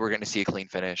don't think we're going to see a clean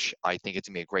finish. I think it's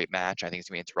going to be a great match. I think it's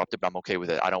going to be interrupted, but I'm okay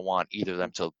with it. I don't want either of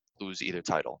them to lose either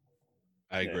title.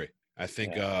 I agree. I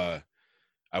think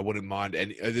I wouldn't mind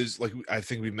any. There's like, I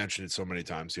think we've mentioned it so many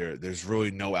times here. There's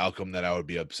really no outcome that I would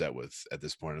be upset with at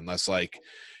this point, unless like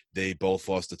they both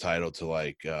lost the title to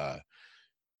like a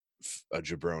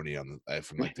jabroni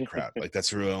from like the crowd. Like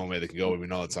that's really the only way they can go. We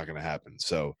know that's not going to happen.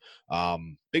 So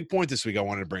big point this week I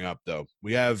wanted to bring up though.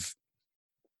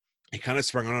 It kind of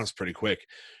sprung on us pretty quick.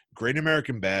 Great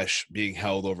American Bash being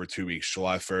held over 2 weeks,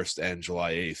 July 1st and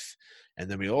July 8th. And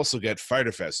then we also get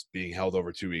Fyter Fest being held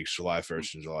over 2 weeks, July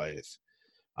 1st and July 8th.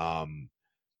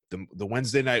 The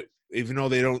Wednesday night, even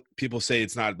though people say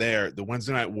it's not there, the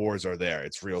Wednesday night wars are there.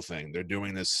 It's a real thing. They're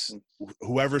doing this.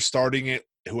 Whoever's starting it,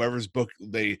 whoever's booked,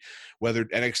 whether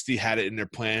NXT had it in their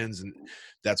plans, and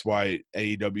that's why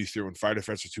AEW threw in Fyter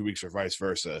Fest for 2 weeks or vice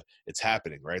versa. It's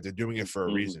happening, right? They're doing it for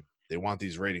a reason. They want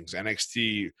these ratings.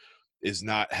 NXT has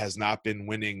not been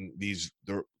winning the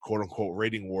quote unquote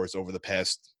rating wars over the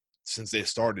past. Since they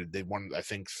started, they've won, I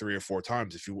think, 3 or 4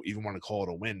 times, if you even want to call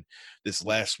it a win. This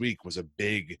last week was a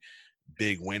big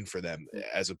win for them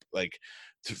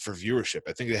for viewership.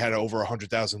 I think they had over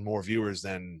 100,000 more viewers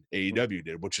than AEW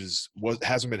did, which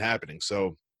hasn't been happening.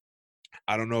 So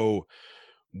I don't know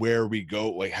where we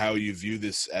go, like how you view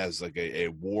this as like a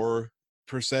war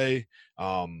per se.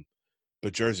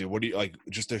 But Jersey, what do you like?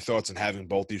 Just their thoughts on having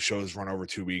both these shows run over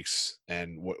 2 weeks,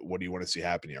 and what do you want to see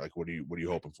happen here? Like, what are you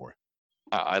hoping for?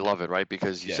 I love it, right?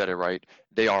 Because you said it right.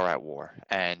 They are at war.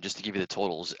 And just to give you the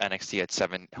totals, NXT had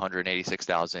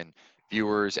 786,000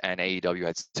 viewers and AEW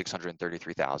had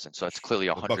 633,000. So that's clearly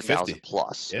 100,000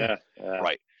 plus. Yeah.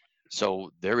 Right.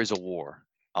 So there is a war.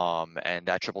 And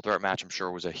that triple threat match, I'm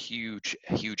sure, was a huge,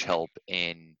 huge help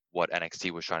in what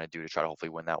NXT was trying to do to try to hopefully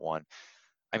win that one.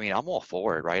 I mean, I'm all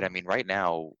for it, right? I mean, right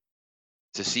now,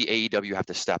 to see AEW have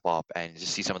to step up and to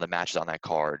see some of the matches on that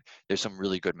card. There's some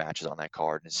really good matches on that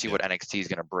card, and see what NXT is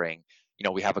going to bring.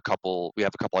 We have a couple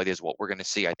ideas what we're going to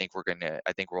see. I think we're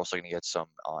also going to get some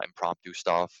impromptu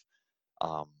stuff.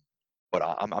 But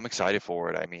I'm excited for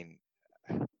it. I mean,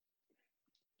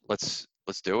 let's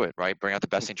do it, right? Bring out the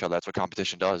best in each other. That's what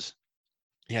competition does.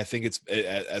 Yeah, I think it's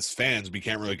as fans we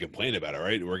can't really complain about it,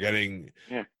 right? We're getting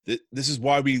Yeah. This is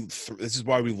why we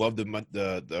love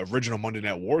the original Monday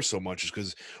Night War so much, is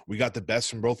because we got the best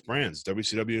from both brands,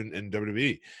 WCW and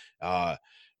WWE.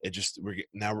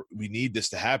 We need this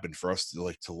to happen for us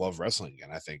to love wrestling again.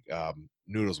 I think.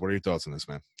 Noodles, what are your thoughts on this,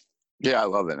 man? Yeah, I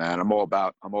love it, man. I'm all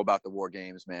about the war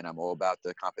games, man. I'm all about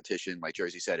the competition. Like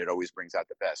Jersey said, it always brings out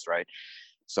the best, right?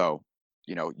 So,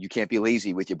 you can't be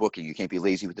lazy with your booking. You can't be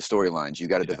lazy with the storylines. You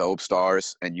got to develop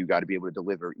stars, and you got to be able to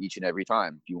deliver each and every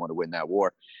time if you want to win that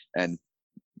war. And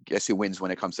guess who wins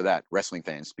when it comes to that? Wrestling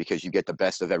fans, because you get the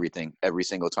best of everything every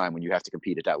single time when you have to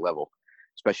compete at that level,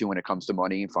 especially when it comes to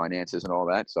money and finances and all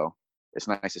that. So it's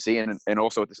nice to see. And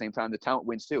also at the same time, the talent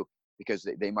wins too, because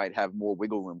they might have more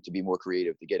wiggle room to be more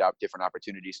creative, to get out different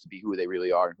opportunities to be who they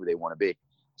really are and who they want to be.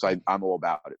 So I'm all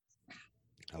about it.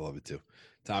 I love it too.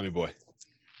 Tommy boy.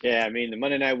 Yeah, I mean, the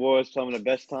Monday Night War is some of the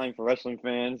best time for wrestling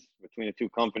fans between the two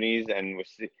companies, and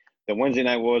the Wednesday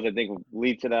Night Wars, I think, will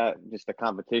lead to that. Just the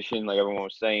competition, like everyone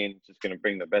was saying, it's just going to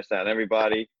bring the best out of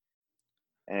everybody,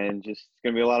 and just it's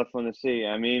going to be a lot of fun to see.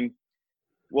 I mean,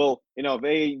 well, if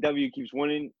AEW keeps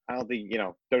winning, I don't think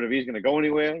WWE is going to go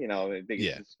anywhere. I think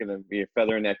it's just going to be a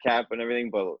feather in that cap and everything.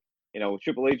 But with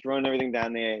Triple H running everything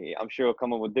down there, I'm sure he'll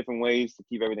come up with different ways to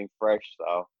keep everything fresh.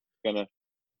 So it's gonna.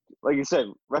 Like you said,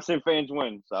 wrestling fans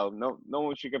win, so no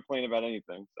one should complain about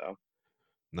anything. So,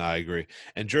 no, I agree.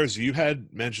 And Jersey, you had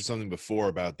mentioned something before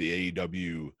about the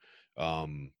AEW,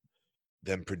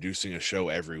 them producing a show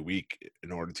every week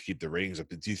in order to keep the ratings up.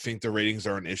 Do you think the ratings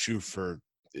are an issue for?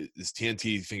 Is TNT?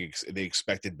 You think they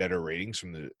expected better ratings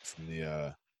from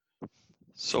the?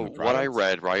 So what I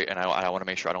read, right, and I want to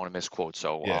make sure I don't want to misquote.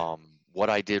 So what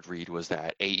I did read was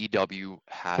that AEW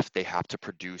have to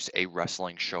produce a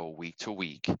wrestling show week to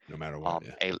week, no matter what.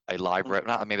 A live,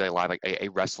 not maybe a live, like a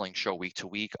wrestling show week to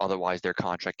week. Otherwise, their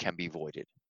contract can be voided.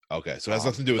 Okay, so it has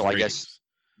nothing to do with ratings. I guess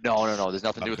no. There's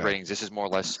nothing to do with ratings. This is more or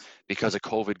less because of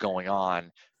COVID going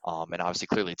on, and obviously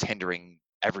clearly it's hindering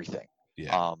everything.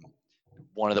 Yeah.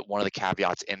 One of the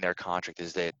caveats in their contract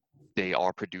is that they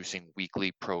are producing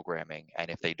weekly programming, and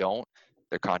if they don't,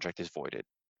 their contract is voided.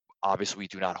 Obviously, we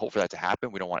do not hope for that to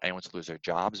happen. We don't want anyone to lose their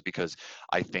jobs, because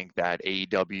I think that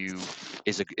AEW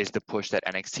is the push that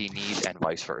NXT needs, and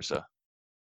vice versa.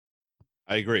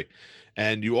 I agree.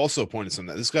 And you also pointed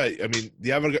something that this guy, I mean,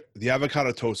 the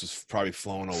avocado toast is probably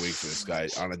flowing all week for this guy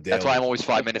on a daily. That's why I'm always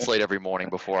 5 minutes late every morning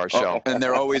before our show. And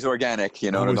they're always organic,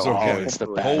 Always organic. It's the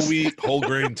best. Whole wheat, whole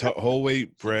grain, whole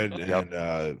wheat bread, and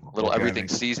little organic. Everything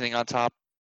seasoning on top.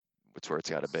 That's where it's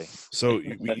got to be. So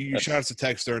you shot us a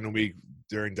text during the week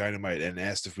during Dynamite and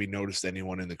asked if we noticed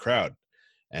anyone in the crowd.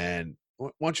 And why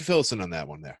don't you fill us in on that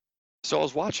one there? So I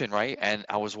was watching, right, and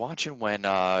I was watching when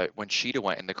Sheeta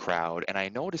went in the crowd, and I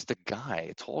noticed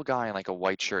a tall guy in like a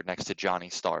white shirt next to Johnny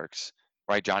Starks,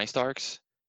 right? Johnny Starks,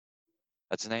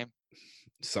 that's his name.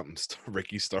 Something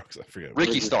Ricky Starks, I forget.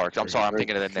 Ricky Starks. I'm sorry, I'm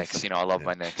thinking of the Knicks. I love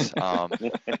my Knicks. Not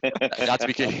to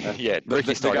be kidding.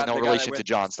 Ricky Starks, no relation to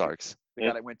John Starks. The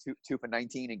guy that went 2 for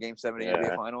 19 in Game 7 of the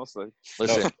NBA Finals. So.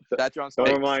 Listen, that John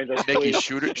Starks. Don't remind us, Nicky,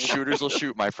 shooters will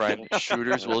shoot, my friend.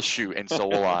 Shooters will shoot, and so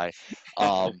will I.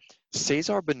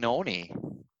 Cesar Bononi,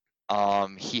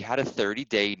 he had a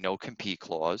 30-day no-compete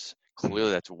clause.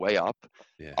 Clearly, that's way up.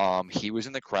 Yeah. He was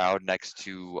in the crowd next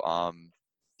to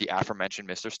the aforementioned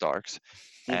Mr. Starks.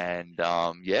 And,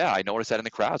 I noticed that in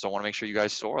the crowd. So I want to make sure you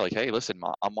guys saw, like, hey, listen,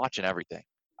 I'm watching everything.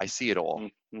 I see it all.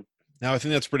 Now, I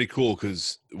think that's pretty cool,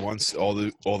 because once all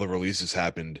the releases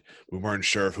happened, we weren't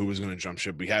sure if who was going to jump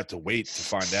ship. We had to wait to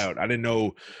find out. I didn't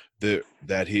know that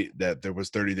there was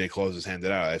 30-day clauses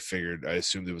handed out. I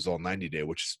assumed it was all 90-day,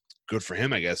 which is good for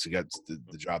him, I guess. He got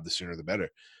the job the sooner the better.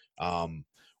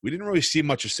 We didn't really see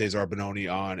much of Cesar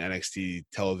Bononi on NXT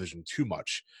television too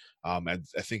much. I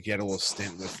think he had a little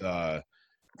stint with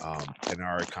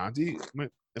Tenara Conti. Am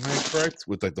I correct?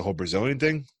 With like the whole Brazilian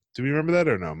thing? Do we remember that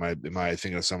or no? Am I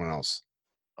thinking of someone else?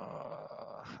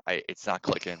 It's not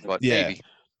clicking, but maybe.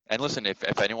 And listen,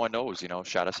 if anyone knows,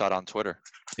 shout us out on Twitter.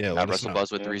 Yeah, let us know.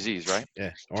 WrestleBuzz with 3 Z's, right?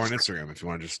 Yeah, or on Instagram if you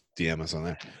want to just DM us on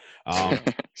there.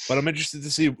 But I'm interested to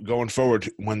see going forward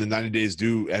when the 90 days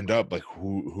do end up, like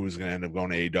who's going to end up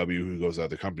going to AEW, who goes to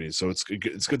other companies. So it's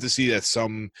good to see that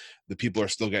the people are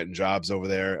still getting jobs over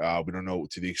there. We don't know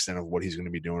to the extent of what he's going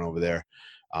to be doing over there.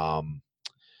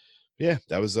 Yeah,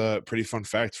 that was a pretty fun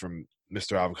fact from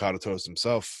Mr. Avocado Toast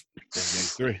himself in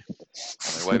Game 3.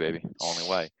 Only way, baby. Only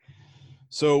way.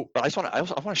 So, But I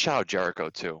want to shout out Jericho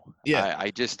too. yeah.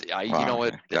 You know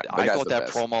what? The I guy's thought the that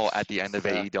best. promo at the end of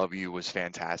Yeah. AEW was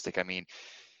fantastic. I mean,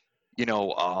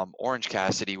 Orange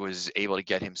Cassidy was able to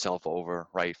get himself over,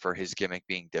 right, for his gimmick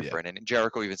being different. And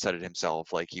Jericho even said it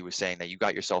himself. Like, he was saying that you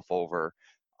got yourself over,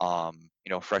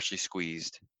 freshly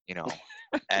squeezed,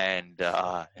 and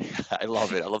I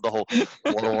love it. I love the whole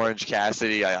Orange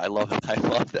Cassidy. I love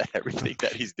that everything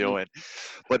that he's doing.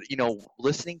 But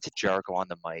listening to Jericho on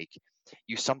the mic,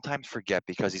 you sometimes forget,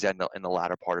 because he's in the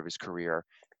latter part of his career,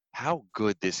 how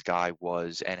good this guy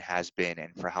was and has been,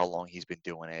 and for how long he's been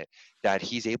doing it, that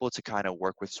he's able to kind of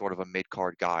work with sort of a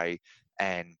mid-card guy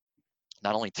and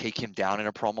not only take him down in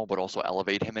a promo, but also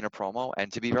elevate him in a promo.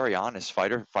 And to be very honest,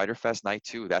 Fighter Fest night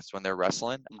 2, that's when they're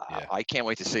wrestling. Yeah. I can't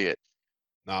wait to see it.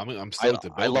 No, I'm stoked.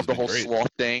 I love the whole great. sloth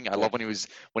thing. I Yeah. love when he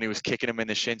was kicking him in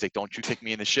the shins, like, "Don't you kick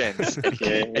me in the shins!" And he,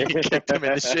 Yeah. and he kicked him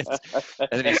in the shins, and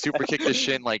then he super kicked the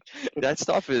shin. Like, that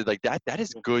stuff is like that. That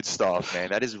is good stuff,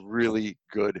 man. That is really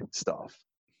good stuff.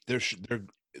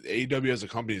 AEW as a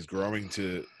company is growing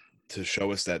to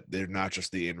show us that they're not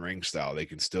just the in-ring style. They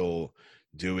can still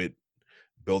do it,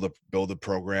 build a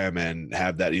program, and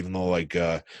have that, even though like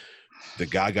the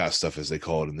Gaga stuff, as they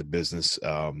call it in the business,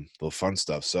 the fun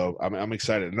stuff. So I'm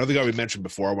excited. Another guy we mentioned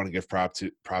before, I want to give props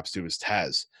to is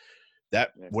Taz.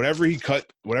 That whatever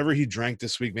he drank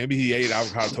this week, maybe he ate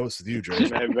avocado toast with you,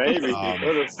 George. Maybe.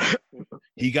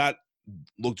 He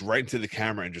looked right into the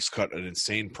camera and just cut an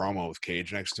insane promo with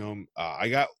Cage next to him.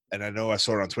 And I know I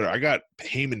saw it on Twitter, I got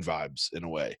Heyman vibes in a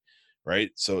way, right?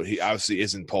 So he obviously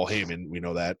isn't Paul Heyman, we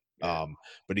know that.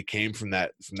 But he came from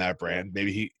that brand.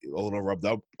 Maybe he a little rubbed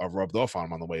off on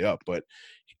him on the way up. But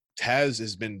Taz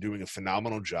has been doing a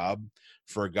phenomenal job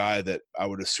for a guy that I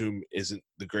would assume isn't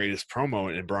the greatest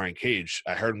promo in Brian Cage.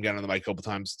 I heard him get on the mic a couple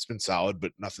times. It's been solid,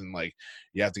 but nothing like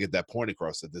you have to get that point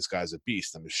across that this guy's a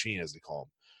beast, a machine, as they call him.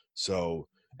 So,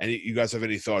 you guys have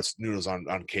any thoughts, Noodles,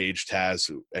 on Cage,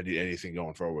 Taz, anything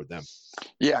going forward with them?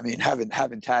 Yeah, I mean, having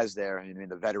Taz there, I mean,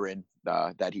 the veteran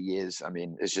that he is, I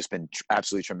mean, it's just been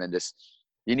absolutely tremendous.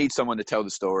 You need someone to tell the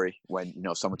story when,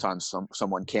 sometimes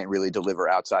someone can't really deliver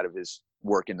outside of his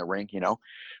work in the ring,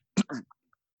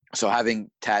 So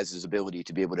having Taz's ability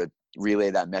to be able to relay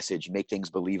that message, make things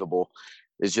believable,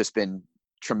 has just been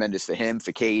tremendous for him,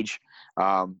 for Cage.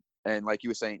 And like you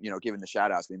were saying, giving the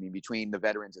shout outs, I mean, between the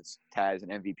veterans, it's Taz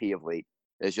and MVP of late.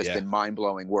 It's just been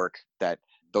mind-blowing work that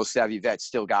those savvy vets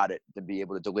still got it to be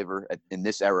able to deliver in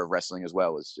this era of wrestling as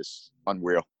well. Is just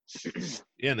unreal.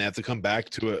 Yeah, and they have to come back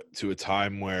to a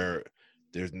time where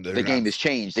the game has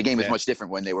changed. The game is much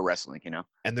different when they were wrestling,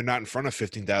 And they're not in front of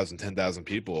 15,000, 10,000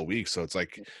 people a week. So it's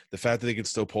like the fact that they can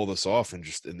still pull this off and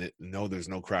know there's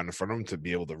no crowd in front of them to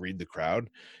be able to read the crowd.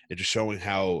 It's just showing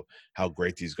how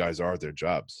great these guys are at their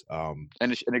jobs. And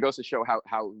it goes to show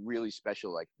how really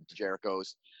special, like the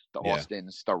Jerichos, the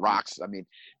Austins, the Rocks. I mean,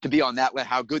 to be on that,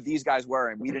 how good these guys were.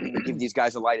 And we didn't even give these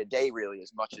guys a light of day really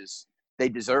as much as they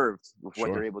deserved with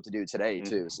what they're able to do today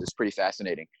too. So it's pretty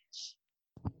fascinating.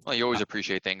 Well, you always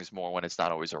appreciate things more when it's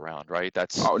not always around, right?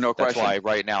 That's no that's question. why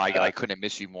right now I couldn't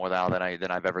miss you more now than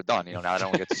I've ever done. Now I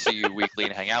don't get to see you weekly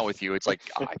and hang out with you. It's like,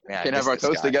 man, can't have our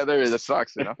toast together. It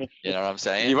sucks, You know what I'm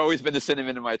saying? You've always been the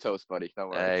cinnamon in my toast, buddy.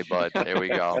 Don't worry. Hey, bud, here we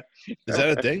go. Is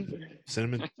that a thing?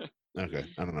 Cinnamon? Okay,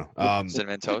 I don't know.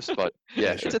 Cinnamon toast, but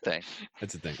yeah, sure. It's a thing.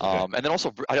 It's a thing. Okay. And then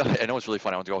also, I know it's really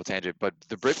funny. I want to go off a tangent, but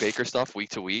the Britt Baker stuff week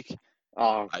to week.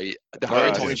 Her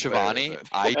and Tony Schiavone,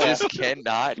 I just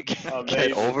cannot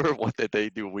get over what they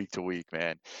do week to week,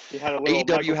 man.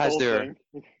 AEW has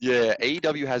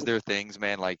AEW has their things,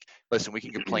 man. Like, listen, we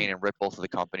can complain and rip both of the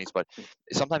companies, but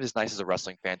sometimes it's nice as a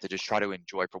wrestling fan to just try to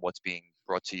enjoy for what's being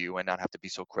brought to you and not have to be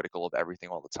so critical of everything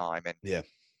all the time. And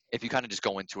if you kind of just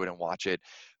go into it and watch it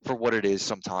for what it is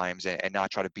sometimes and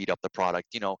not try to beat up the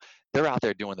product, they're out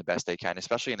there doing the best they can,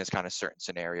 especially in this kind of certain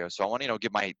scenario. So I want to,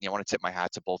 I want to tip my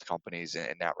hat to both companies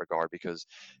in that regard, because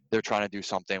they're trying to do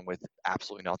something with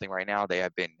absolutely nothing right now. They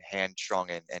have been hamstrung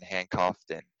and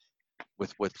handcuffed, and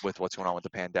with what's going on with the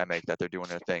pandemic, that they're doing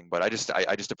their thing. But I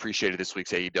just appreciated this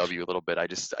week's AEW a little bit. I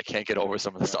can't get over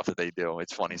some of the stuff that they do.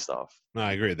 It's funny stuff. No,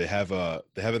 I agree. They have a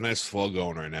nice flow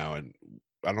going right now, and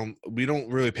we don't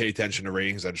really pay attention to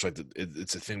ratings. I just like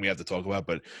it's a thing we have to talk about,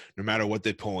 but no matter what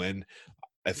they pull in,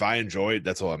 if I enjoy it,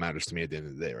 that's all that matters to me at the end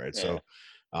of the day. Right. Yeah, So,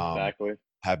 exactly.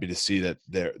 Happy to see that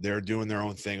they're doing their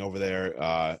own thing over there.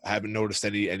 I haven't noticed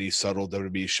any subtle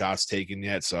WWE shots taken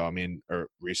yet. So, I mean, or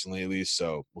recently at least.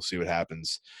 So we'll see what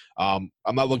happens. I'm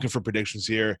not looking for predictions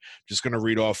here. Just going to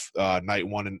read off night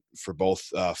one for both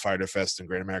Fyter Fest and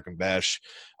Great American Bash.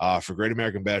 For Great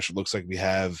American Bash, it looks like we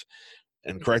have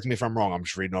and correct me if I'm wrong, I'm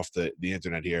just reading off the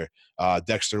internet here.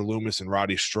 Dexter Loomis and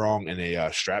Roddy Strong in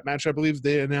a strap match, I believe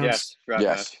they announced. Yes,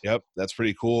 Yes. Yep, that's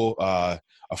pretty cool. A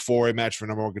 4-way match for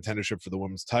number one contendership for the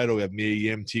women's title. We have Mia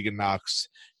Yim, Tegan Knox,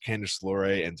 Candice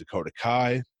LeRae, and Dakota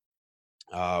Kai.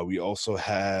 We also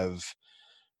have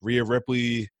Rhea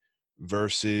Ripley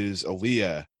versus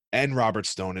Aaliyah and Robert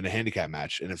Stone in a handicap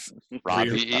match. And if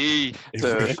Robbie E. if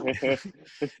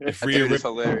That Rhea dude is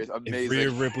hilarious. if Rhea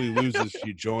Amazing. Ripley loses,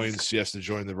 she has to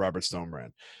join the Robert Stone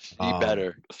brand.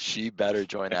 She better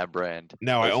join that brand.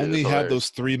 Now, I That shit is only have hilarious. those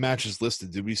 3 matches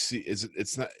listed. Did we see?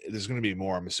 It's not. There's going to be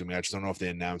more. I'm assuming. I just don't know if they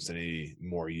announced any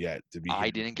more yet. I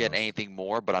didn't get anything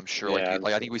more, but I'm sure. Yeah,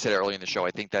 Like I think we said earlier in the show,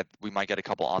 I think that we might get a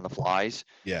couple on the flies.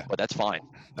 Yeah, But that's fine.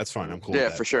 that's fine. I'm cool. Yeah,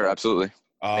 with that. for sure. Absolutely.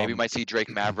 Maybe we might see Drake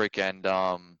Maverick and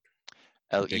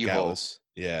El Jake Evo. Atlas.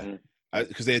 Yeah. Mhm.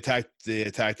 Because they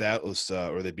attacked Atlas,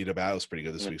 or they beat up Atlas pretty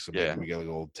good this week, so maybe Yeah. we get like a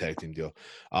little tag team deal.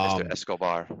 Mr.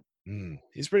 Escobar.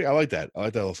 He's pretty. I like that. I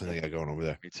like that little thing they got going over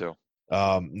there. Me too.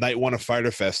 Night 1 of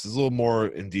Fyter Fest. There's a little more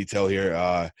in detail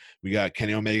here. We got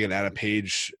Kenny Omega and Adam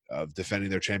Page defending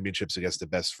their championships against the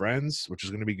Best Friends, which is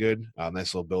going to be good.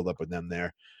 Nice little build up with them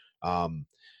there.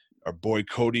 Our boy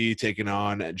Cody taking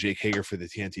on Jake Hager for the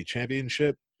TNT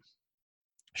Championship.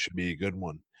 Should be a good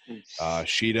one.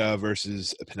 Sheeta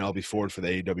versus Penelope Ford for the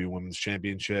AEW Women's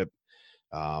Championship.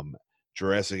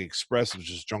 Jurassic Express,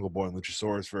 which is Jungle Boy and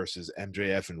Luchasaurus versus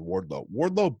MJF and Wardlow.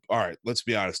 Wardlow, all right, let's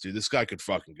be honest, dude. This guy could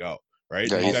fucking go, right?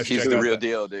 Yeah, You guys he's checked the out real that-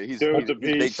 deal, dude. He's Dude's a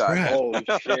big beast. time. Holy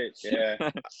shit! Yeah.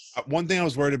 One thing I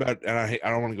was worried about, and I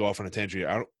don't want to go off on a tangent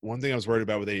here. One thing I was worried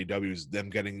about with AEW is them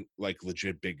getting like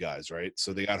legit big guys, right?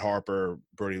 So they got Harper,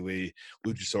 Brody Lee,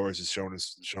 Luchasaurus has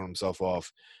shown himself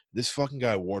off. This fucking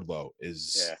guy Wardlow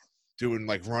is doing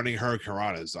like running Hurricane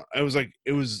Ranas. I was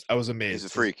amazed. He's a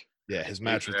freak. Yeah, his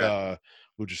match with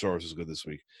Luchasaurus was good this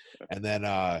week. And then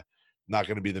not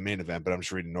going to be the main event, but I'm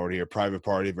just reading order here. Private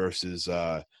Party versus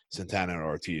Santana and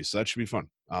Ortiz. So that should be fun.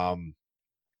 I'm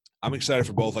excited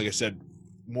for both. Like I said,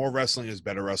 more wrestling is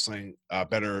better wrestling,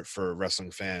 better for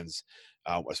wrestling fans,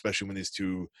 especially when these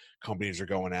two companies are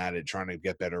going at it, trying to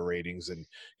get better ratings and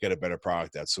get a better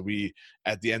product out. So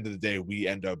at the end of the day, we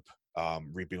end up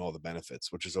reaping all the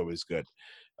benefits, which is always good.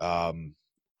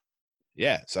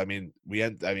 Yeah, so I mean,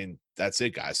 that's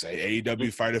it, guys.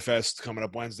 AEW Fyter Fest coming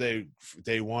up Wednesday,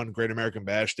 day 1, Great American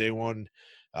Bash, day 1,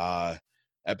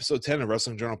 episode 10 of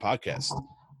Wrestling Journal Podcast.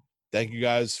 Thank you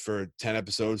guys for 10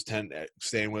 episodes, 10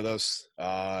 staying with us.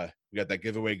 We got that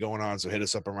giveaway going on, so hit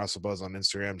us up on WrestleBuzz on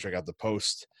Instagram. Check out the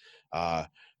post.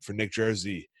 For Nick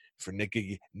Jersey, for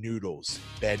Nicky Noodles,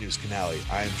 Bad News Canale,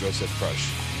 I am Joseph Crush.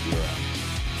 You're out.